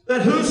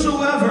 that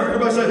whosoever,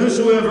 everybody say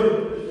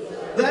whosoever,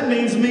 that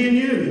means me and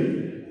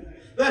you,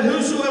 that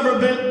whosoever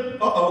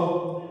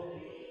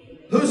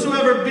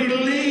whosoever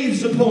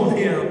believes upon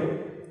him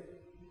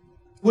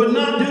would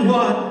not do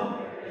what?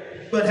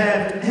 But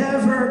have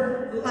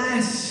everlasting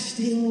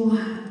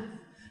life.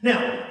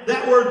 Now,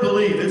 that word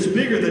believe, it's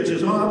bigger than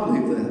just, oh, I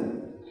believe that.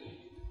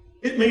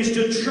 It means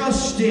to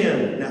trust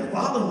in. Now,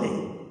 follow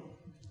me.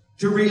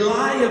 To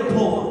rely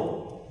upon.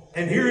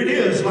 And here it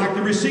is, like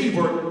the receive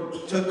word,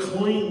 to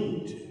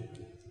cling to.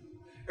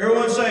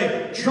 Everyone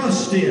say,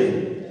 trust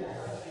in,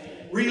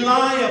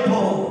 rely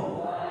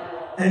upon,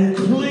 and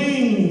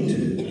cling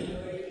to.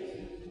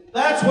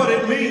 That's what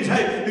it means.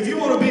 Hey, if you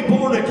want to be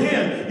born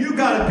again, you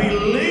got to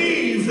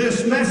believe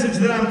this message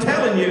that I'm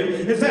telling you.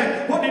 In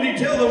fact, what did he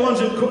tell the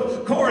ones in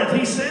Corinth?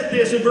 He said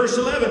this in verse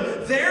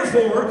 11.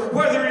 Therefore,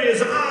 whether it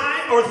is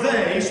I or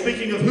they,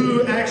 speaking of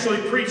who actually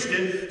preached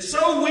it,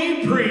 so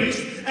we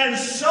preached, and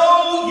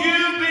so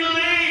you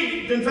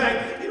believed. In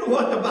fact, you know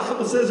what the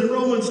Bible says in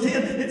Romans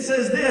 10? It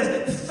says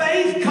this,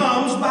 faith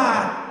comes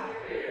by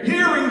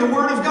hearing the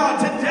Word of God.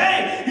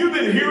 Today, you've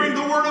been hearing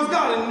the Word of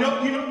God.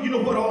 And you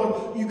know what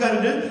all you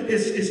got to do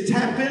is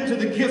tap into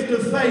the gift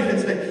of faith and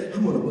say,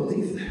 I'm going to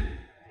believe that.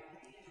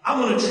 I'm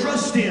going to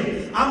trust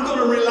Him. I'm going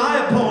to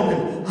rely upon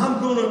Him. I'm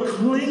going to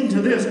cling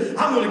to this.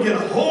 I'm going to get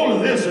a hold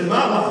of this in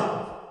my life.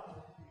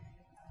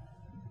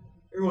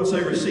 Everyone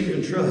say receive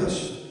and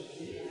trust.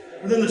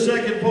 And then the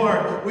second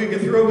part, we can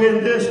throw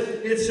in this.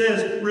 It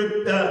says,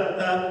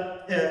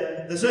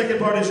 the second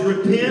part is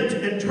repent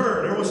and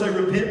turn. Everyone say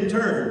repent and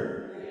turn.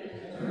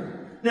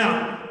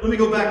 Now, let me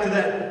go back to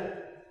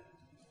that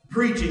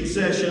preaching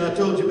session I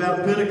told you about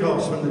in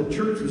Pentecost when the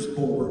church was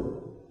born.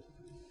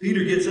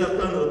 Peter gets up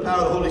under the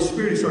power of the Holy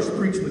Spirit. He starts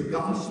preaching the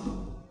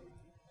gospel.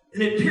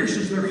 And it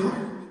pierces their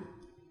heart.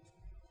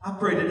 I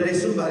pray today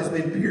somebody's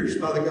been pierced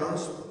by the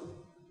gospel.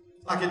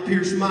 Like it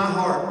pierced my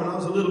heart when I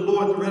was a little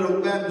boy at the Red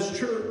Oak Baptist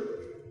Church.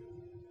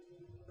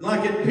 And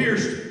like it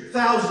pierced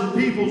thousands of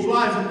people's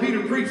lives. And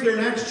Peter preached there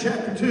in Acts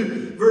chapter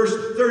 2, verse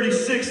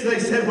 36. They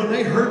said when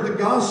they heard the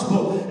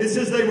gospel, it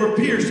says they were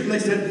pierced. And they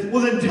said,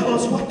 well, then tell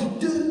us what to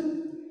do.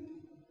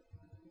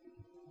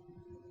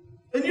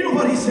 And you know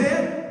what he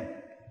said?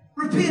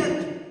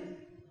 Repent.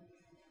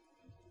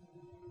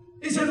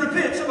 He said,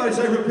 repent. Somebody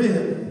say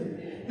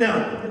repent.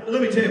 Now,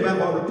 let me tell you about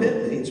what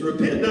repent means.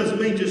 Repent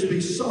doesn't mean just be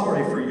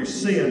sorry for your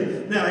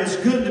sin. Now, it's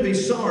good to be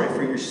sorry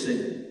for your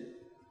sin.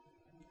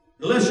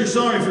 Unless you're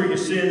sorry for your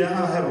sin,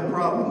 I have a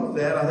problem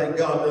with that. I think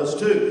God does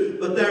too.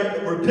 But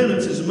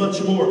repentance is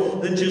much more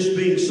than just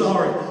being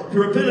sorry.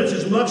 Repentance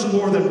is much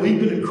more than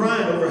weeping and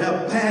crying over how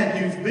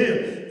bad you've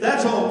been.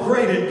 That's all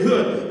great and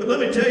good. But let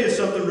me tell you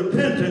something.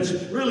 Repentance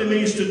really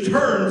means to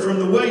turn from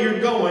the way you're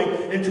going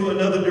into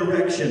another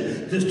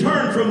direction. To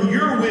turn from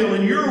your will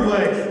and your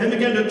way and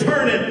begin to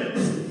turn and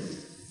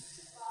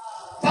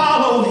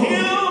follow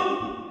Him.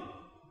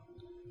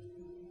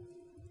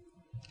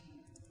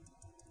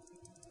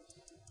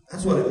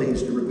 That's what it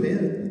means to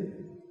repent.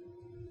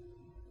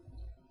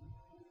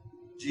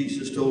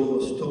 Jesus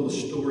told a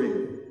story,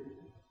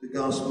 the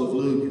Gospel of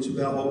Luke. It's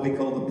about what we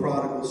call the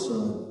prodigal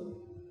son.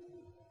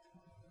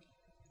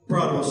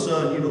 Prodigal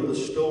son, you know the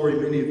story.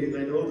 Many of you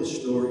may know the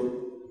story.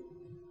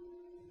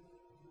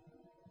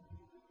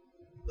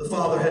 The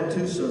father had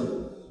two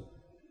sons.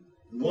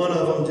 One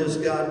of them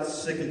just got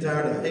sick and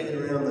tired of hanging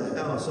around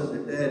the house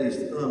under daddy's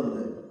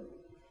thumb.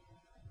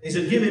 He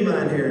said, give me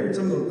my inheritance.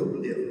 I'm going to go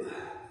live.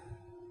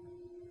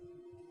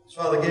 His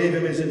father gave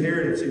him his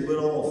inheritance. He went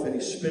off and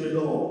he spent it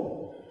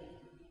all.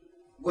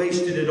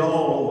 Wasted it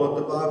all on what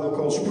the Bible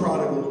calls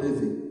prodigal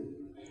living.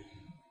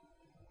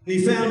 And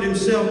he found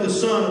himself the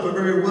son of a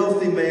very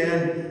wealthy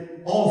man,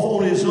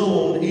 off on his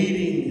own,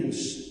 eating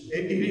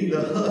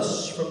the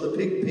husks from the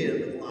pig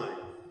pen of life.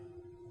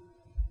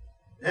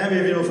 How many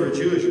of you know for a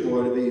Jewish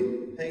boy to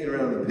be hanging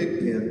around the pig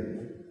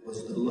pen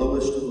was the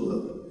lowest of the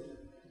low?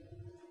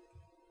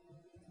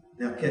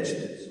 Now catch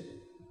this.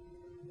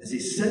 As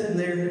he's sitting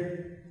there,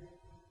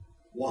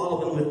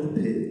 wallowing with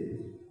the pig.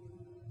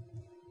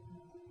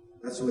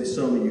 That's the way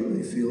some of you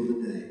may feel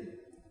today.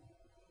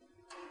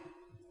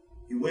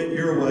 You went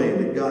your way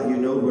and it got you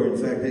nowhere. In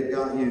fact, it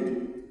got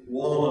you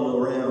wallowing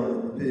around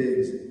with the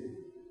pigs.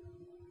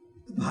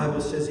 The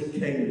Bible says he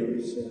came to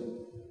himself.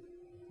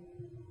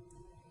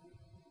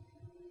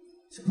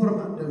 He said, what am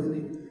I doing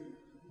here?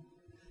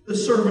 The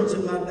servants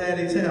at my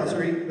daddy's house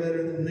are eating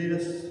better than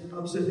this.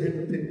 I'm sitting here in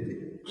the pig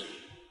pen.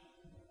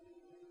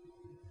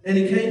 And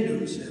he came to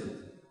himself.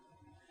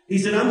 He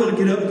said, I'm going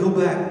to get up and go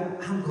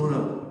back. I'm going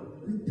to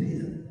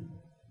repent.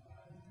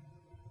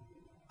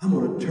 I'm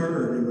going to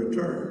turn and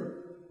return.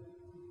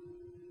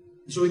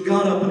 And so he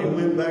got up and he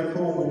went back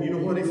home. And you know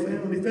what he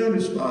found? He found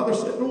his father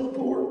sitting on the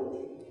porch,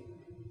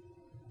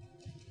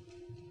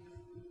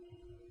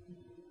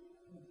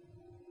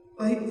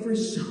 waiting for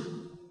his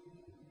son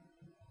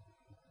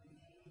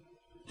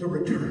to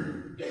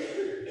return.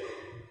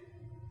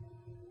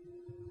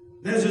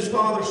 And as his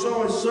father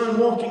saw his son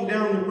walking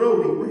down the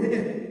road, he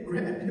ran.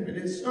 Grabbed him, and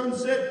his son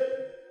said,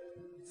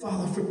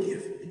 Father,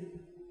 forgive me.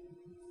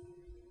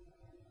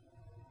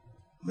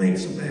 I made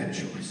some bad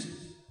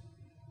choices.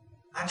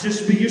 I'll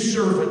just be your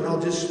servant, and I'll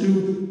just be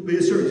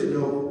a servant. He said,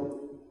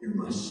 no, you're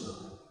my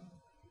son.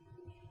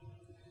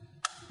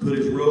 Put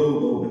his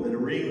robe on him and a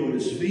ring on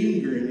his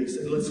finger, and he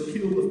said, let's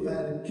kill the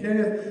fatted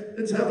calf.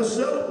 Let's have a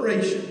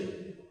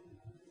celebration.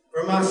 For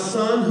For my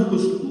son who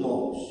was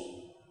lost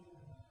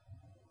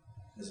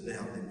has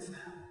now been found.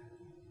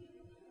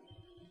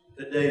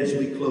 Today, as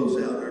we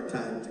close out our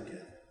time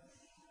together,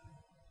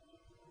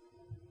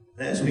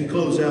 as we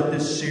close out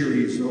this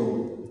series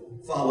on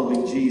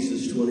following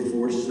Jesus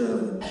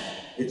 24/7,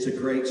 it's a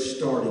great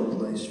starting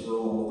place for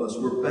all of us.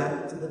 We're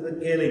back to the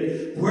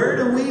beginning. Where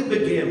do we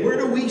begin? Where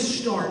do we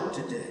start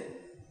today?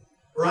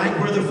 Right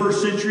where the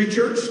first century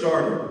church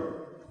started.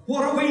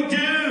 What do we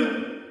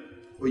do?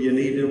 Well, you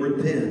need to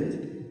repent.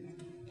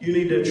 You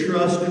need to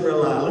trust and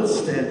rely. Let's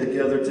stand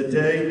together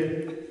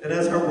today. And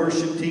as our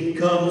worship team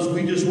comes,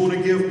 we just want to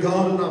give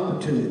God an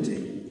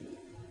opportunity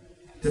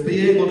to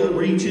be able to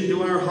reach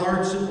into our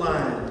hearts and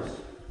lives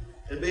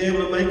and be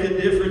able to make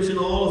a difference in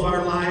all of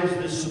our lives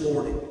this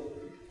morning.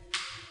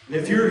 And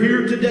if you're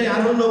here today,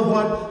 I don't know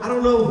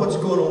what's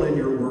going on in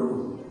your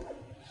world.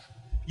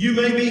 You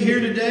may be here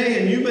today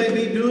and you may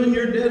be doing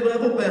your dead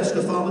level best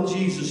to follow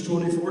Jesus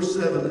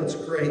 24/7. That's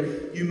great.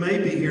 You may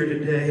be here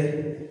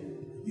today.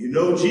 You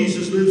know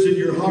Jesus lives in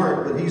your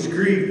heart, but he's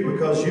grieved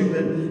because you've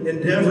been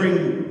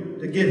endeavoring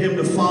to get him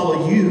to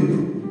follow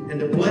you and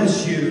to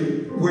bless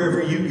you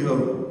wherever you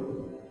go.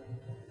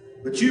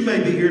 But you may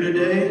be here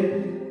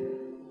today.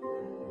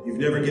 You've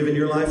never given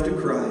your life to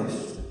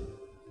Christ.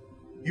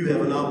 You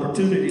have an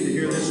opportunity to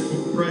hear this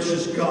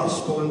precious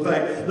gospel. In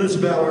fact, let's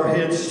bow our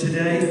heads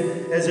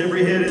today as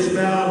every head is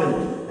bowed.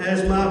 And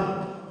as my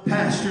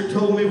pastor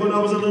told me when I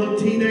was a little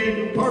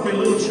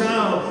little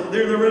child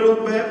there in the Red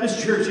Oak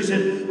Baptist Church, he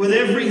said, with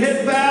every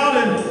head bowed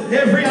and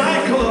every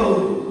eye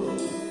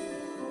closed.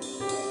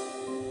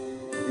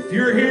 If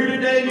you're here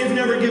today and you've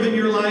never given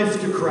your life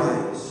to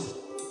Christ,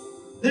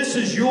 this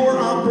is your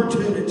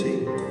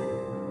opportunity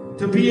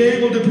to be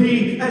able to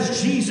be,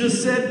 as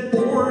Jesus said,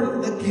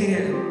 born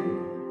again.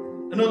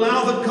 And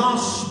allow the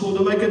gospel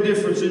to make a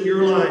difference in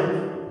your life.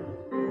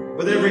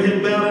 With every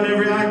head bowed and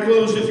every eye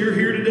closed, if you're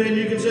here today and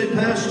you can say,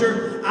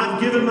 Pastor,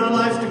 I've given my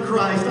life to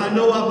Christ. I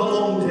know I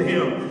belong to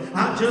him.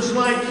 Just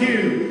like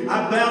you,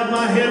 I bowed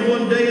my head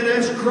one day and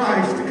asked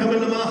Christ to come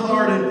into my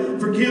heart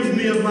and forgive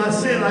me of my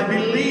sin. I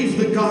believe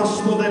the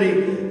gospel that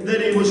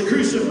he was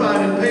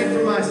crucified and paid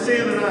for my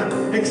sin, and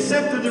I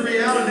accepted the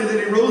reality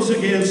that he rose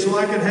again so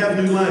I could have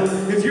new life.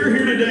 If you're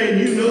here today and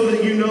you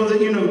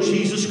know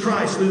Jesus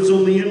Christ lives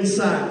on the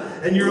inside,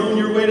 and you're on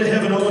your way to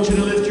heaven, I want you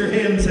to lift your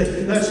hand and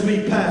say, that's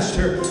me,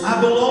 Pastor.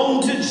 I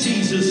belong to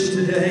Jesus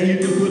today. You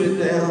can put it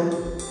down.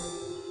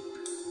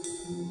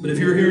 But if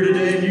you're here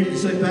today and you can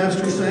say,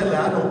 Pastor, sadly,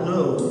 I don't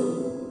know.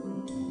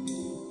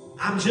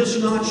 I'm just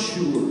not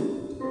sure.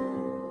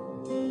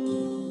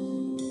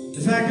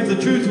 In fact, if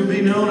the truth would be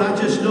known, I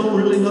just don't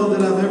really know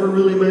that I've ever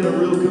really made a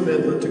real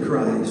commitment to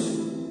Christ.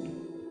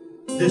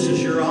 This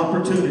is your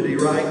opportunity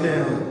right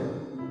now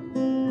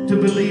to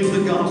believe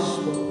the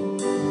gospel,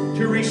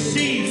 to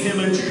receive him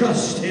and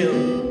trust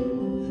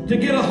him, to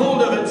get a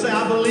hold of it and say,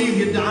 I believe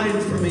you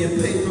died for me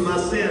and paid for my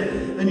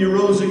sin, and you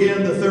rose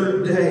again the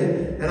third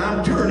day, and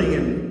I'm turning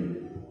and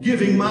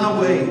giving my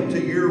way to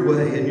your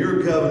way and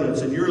your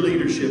covenants and your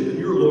leadership and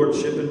your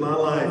lordship in my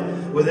life.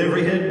 With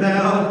every head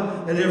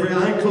bowed and every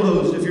eye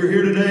closed, if you're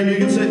here today and you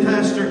can say,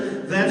 Pastor,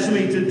 that's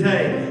me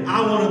today.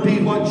 I want to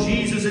be what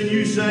Jesus and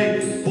you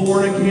say,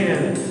 born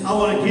again. I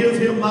want to give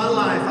him my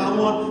life. I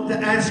want to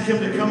ask him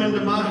to come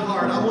into my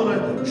heart. I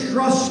want to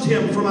trust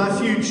him for my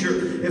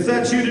future. If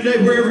that's you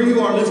today, wherever you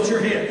are, lift your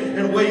hand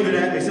and wave it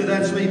at me. Say,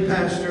 that's me,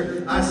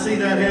 Pastor. I see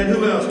that hand.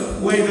 Who else?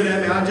 Wave it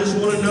at me. I just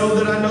want to know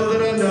that I know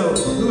that I know.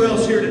 Who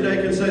else here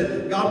today can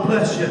say, God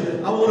bless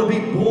you. I want to be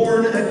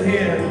born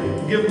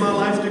again. Give my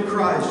life to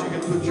Christ. You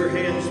can put your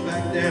hands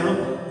back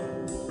down.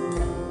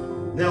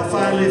 Now,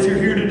 finally, if you're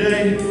here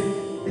today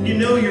and you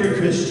know you're a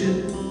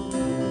Christian,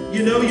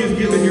 you know you've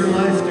given your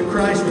life to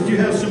Christ, but you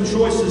have some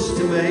choices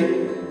to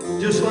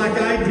make, just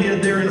like I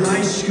did there in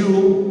high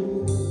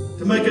school,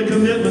 to make a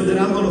commitment that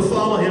I'm going to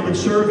follow him and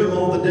serve him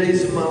all the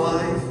days of my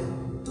life,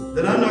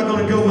 that I'm not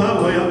going to go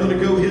my way, I'm going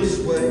to go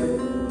his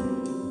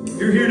way. If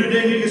you're here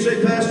today and you can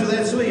say, Pastor,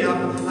 that's me.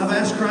 I've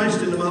asked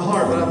Christ into my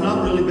heart, but I've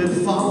not really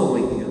been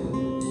following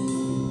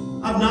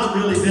him. I've not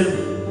really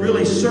been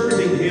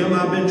serving him.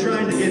 I've been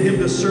trying to get him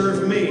to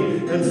serve me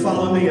and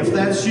follow me. If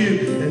that's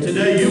you, and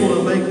today you want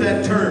to make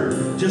that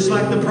turn, just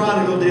like the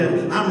prodigal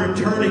did, I'm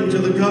returning to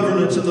the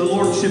governance and the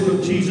lordship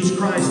of Jesus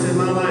Christ in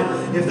my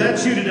life. If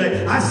that's you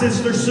today, I sense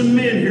there's some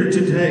men here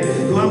today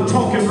who I'm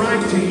talking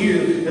right to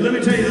you. And let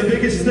me tell you, the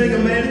biggest thing a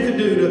man could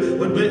do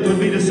would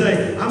be to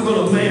say, I'm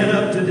going to man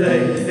up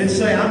today and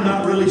say, I'm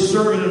not really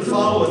serving and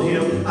following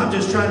him. I'm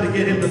just trying to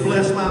get him to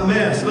bless my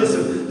mess.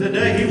 Listen,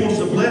 today he wants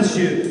to bless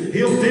you.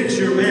 He'll fix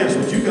your mess,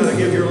 but you've got to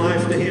give your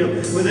life to him.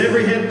 With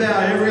every head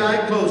bowed, every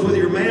eye closed, whether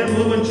you're man,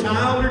 woman,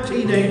 child, or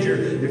teenager,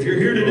 if you're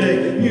here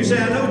today, you say,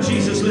 I know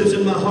Jesus lives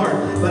in my heart,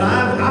 but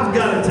I've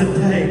got to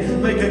today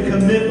make a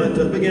commitment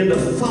to begin to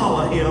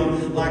follow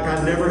him like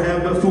I never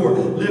have before.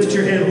 Lift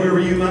your hand wherever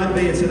you might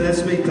be and say,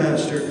 that's me,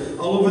 Pastor.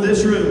 All over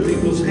this room,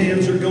 people's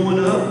hands are going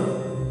up.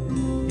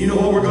 You know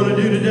what we're going to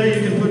do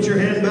today? You can put your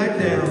hand back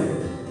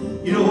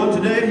down. You know what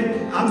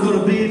today? I'm going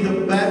to be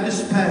the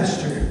Baptist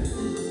pastor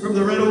from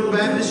the Red Oak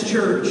Baptist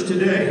Church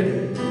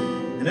today.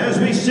 And as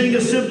we sing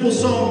a simple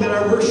song that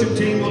our worship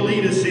team will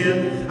lead us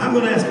in, I'm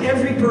going to ask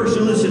every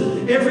person,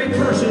 listen, every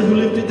person who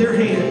lifted their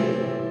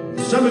hand.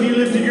 Some of you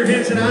lifted your hand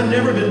and said, I've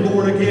never been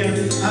born again.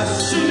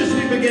 As soon as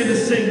we begin to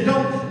sing,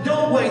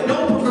 don't wait,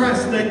 don't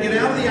procrastinate. Get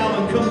out of the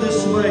aisle and come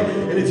this way.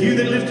 And if you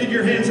that lifted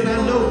your hand said,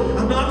 I know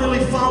I'm not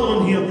really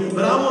following him,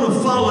 but I want to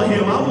follow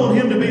him. I want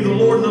him to be the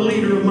Lord and the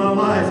leader of my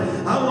life.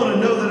 I want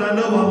to know that I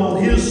know I'm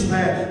on his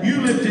path.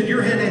 You lifted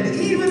your hand, and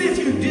even if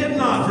you did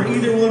not for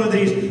either one of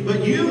these,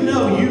 but you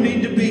know you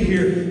need to be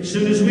here. As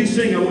soon as we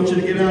sing, I want you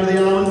to get out of the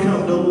aisle and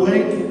come. Don't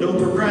wait, don't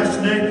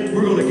procrastinate.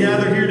 We're going to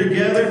gather here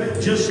together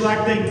just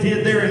like they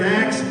did there in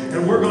Acts,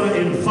 and we're going to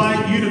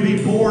invite you to be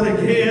born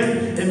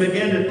again and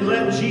begin to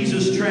let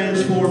Jesus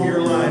transform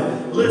your life.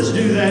 Let's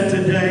do that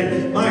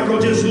today. Michael,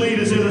 just lead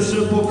us in a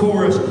simple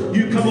chorus.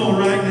 You come on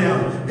right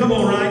now. Come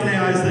on right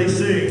now as they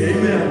sing.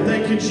 Amen.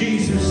 Thank you,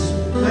 Jesus.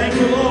 Thank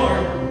you,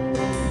 Lord.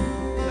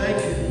 Thank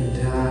you.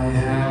 And I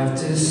have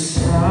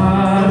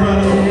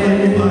decided.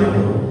 Thank you,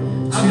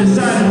 Michael. I've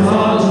decided to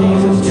follow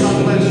Jesus. God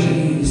bless you.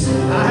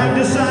 I have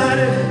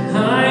decided. I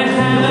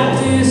have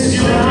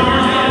decided.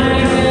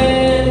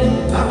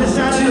 I've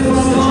decided to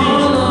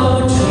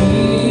follow Jesus.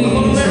 I'm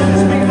going to let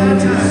this be my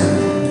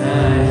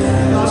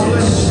time. God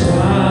bless you.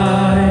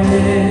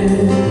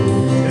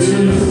 To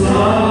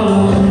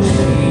follow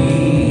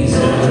Jesus.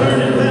 No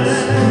turning back.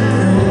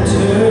 No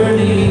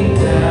turning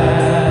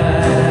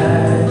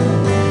back.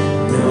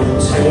 No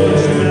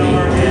turning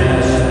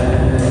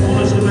back. I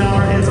want us to bow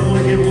our heads. I want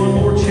to give one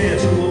more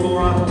chance and one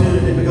more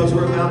opportunity because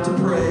we're about to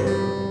pray.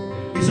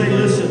 You say,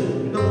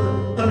 listen,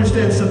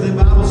 understand something.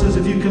 The Bible says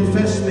if you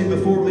confess me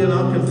before men,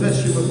 I'll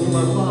confess you before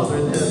my Father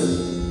in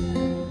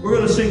heaven. We're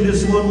going to sing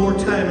this one more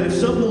time. And if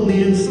something on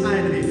the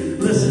inside of you,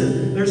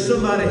 listen, there's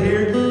somebody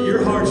here,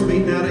 your heart's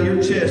beating out of your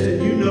chest,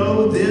 and you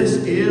know this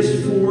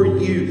is for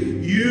you.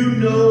 You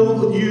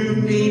know you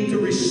need to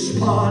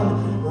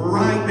respond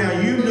right now.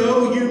 You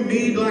know you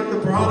need, like the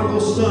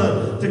prodigal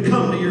son, to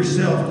come to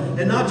yourself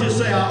and not just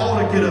say, I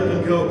ought to get up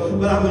and go,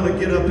 but I'm going to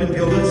get up and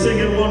go. Let's sing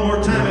it one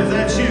more time. If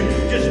that's you,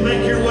 just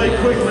make your way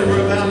quickly.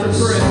 We're about to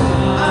pray.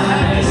 I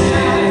have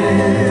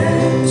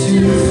decided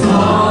to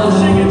follow.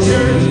 Sing it,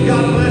 church.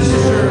 God bless you,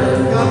 sir.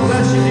 God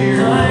bless you,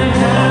 dear. I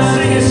have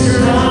Sing it, church.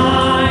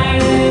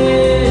 decided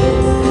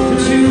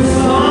to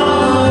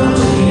follow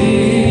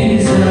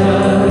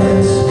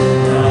Jesus.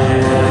 I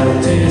have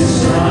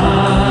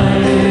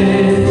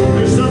decided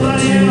There's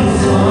somebody else.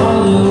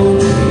 follow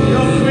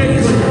Go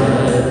quickly.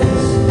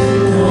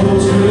 no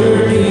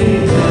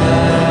turning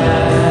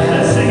back.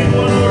 Let's sing it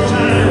one more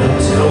time. I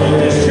want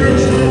this church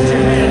to lift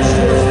your hands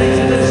towards these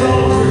at this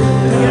altar.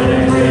 Begin to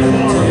pray for them.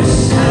 As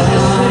you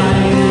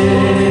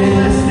sing,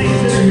 bless these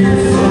that are here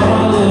today.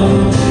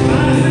 Follow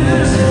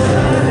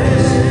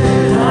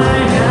I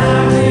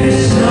have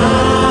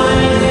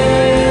decided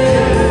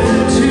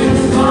to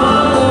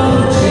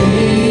follow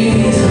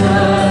Jesus.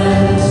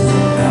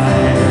 I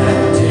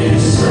have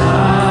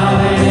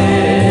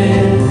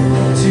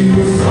decided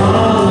to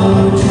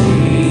follow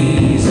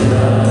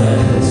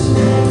Jesus.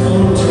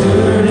 No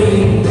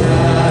turning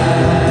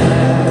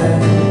back.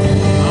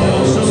 I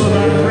want some of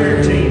our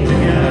prayer team to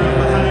gather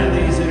behind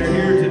these that are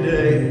here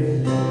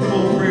today. Come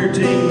on, prayer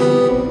team.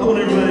 I want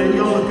everybody,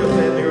 y'all look up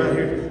at me right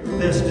here.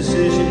 Best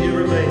decision you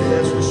ever made,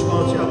 best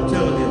response. I'm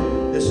telling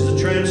you, this is a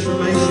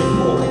transformation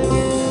point.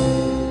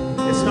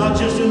 It's not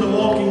just in the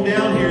walking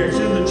down here, it's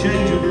in the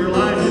change of your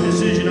life, the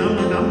decision.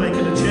 I'm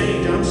making a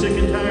change. I'm sick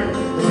and tired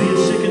of being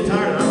sick and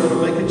tired. I'm going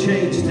to make a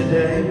change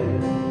today.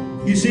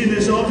 You see, in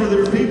this altar,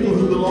 there are people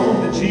who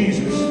belong to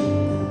Jesus,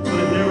 but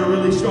have never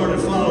really started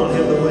following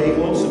him the way he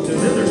wants them to.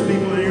 Then there's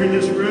people here in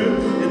this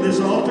room, in this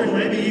altar, and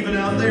maybe even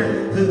out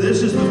there, that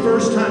this is the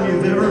first time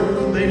you've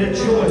ever made a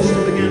choice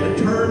to begin to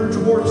turn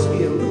towards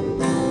him.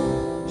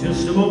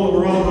 Just a moment,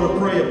 we're all going to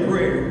pray a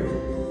prayer.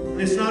 And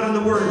it's not in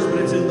the words, but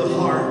it's in the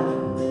heart.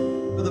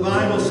 But the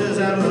Bible says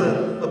out of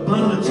the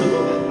abundance of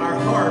our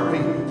heart, we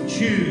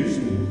choose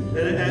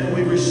and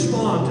we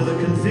respond to the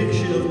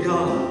conviction of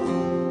God.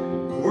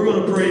 We're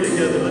going to pray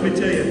together. Let me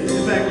tell you.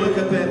 In fact, look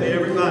up at me,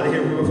 everybody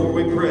here, before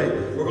we pray.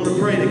 We're going to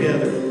pray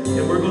together,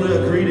 and we're going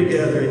to agree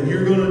together, and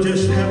you're going to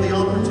just have the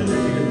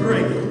opportunity to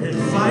pray.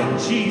 Invite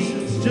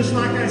Jesus, just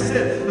like I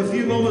said a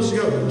few moments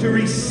ago, to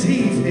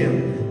receive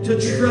him, to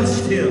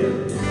trust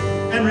him,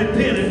 and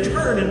repent and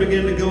turn and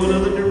begin to go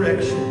another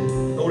direction.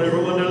 I want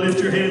everyone to lift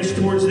your hands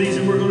towards these,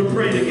 and we're going to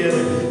pray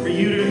together. For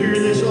you to hear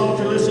this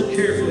altar, listen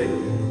carefully.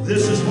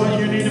 This is what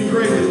you need to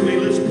pray with me.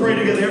 Let's pray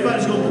together.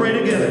 Everybody's going to pray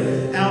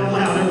together out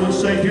loud. Everyone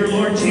say, Dear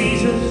Lord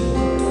Jesus,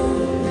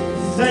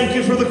 thank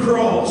you for the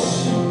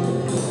cross.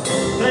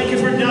 Thank you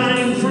for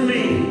dying for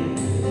me,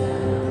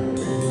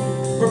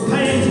 for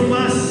paying for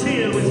my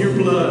sin with your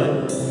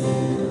blood,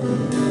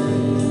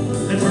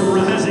 and for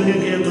rising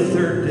again the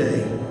third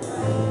day,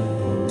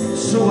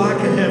 so I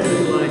can have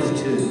new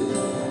life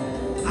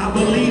too. I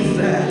believe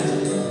that.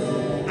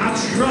 I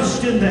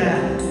trust in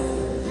that.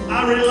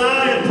 I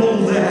rely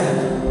upon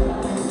that.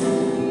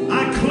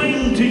 I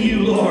cling to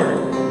you,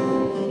 Lord.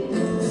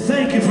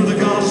 Thank you for the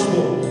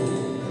gospel.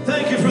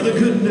 Thank you for the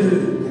good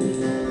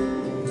news.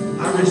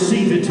 I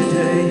receive it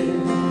today,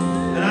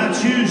 and I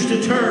choose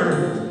to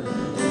turn.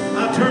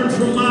 I turn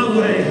from my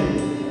way.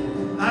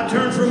 I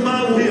turn from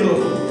my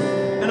will,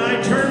 and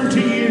I turn to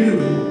you,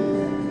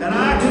 and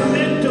I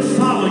commit to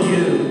follow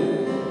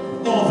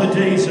you all the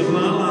days of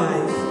my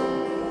life.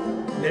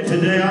 And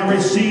today I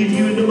receive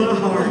you into my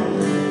heart,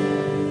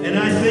 and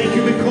I thank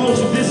you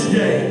because of this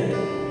day,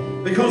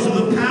 because of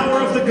the power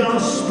of the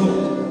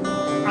gospel.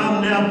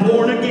 I'm now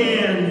born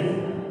again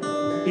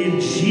in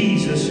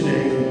Jesus'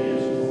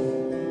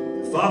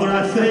 name. Father,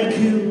 I thank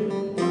you.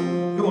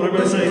 Come on,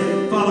 everybody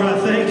say, Father, I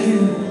thank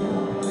you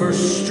for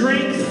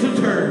strength to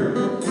turn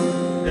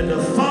and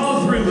to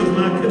follow through with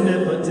my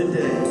commitment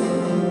today.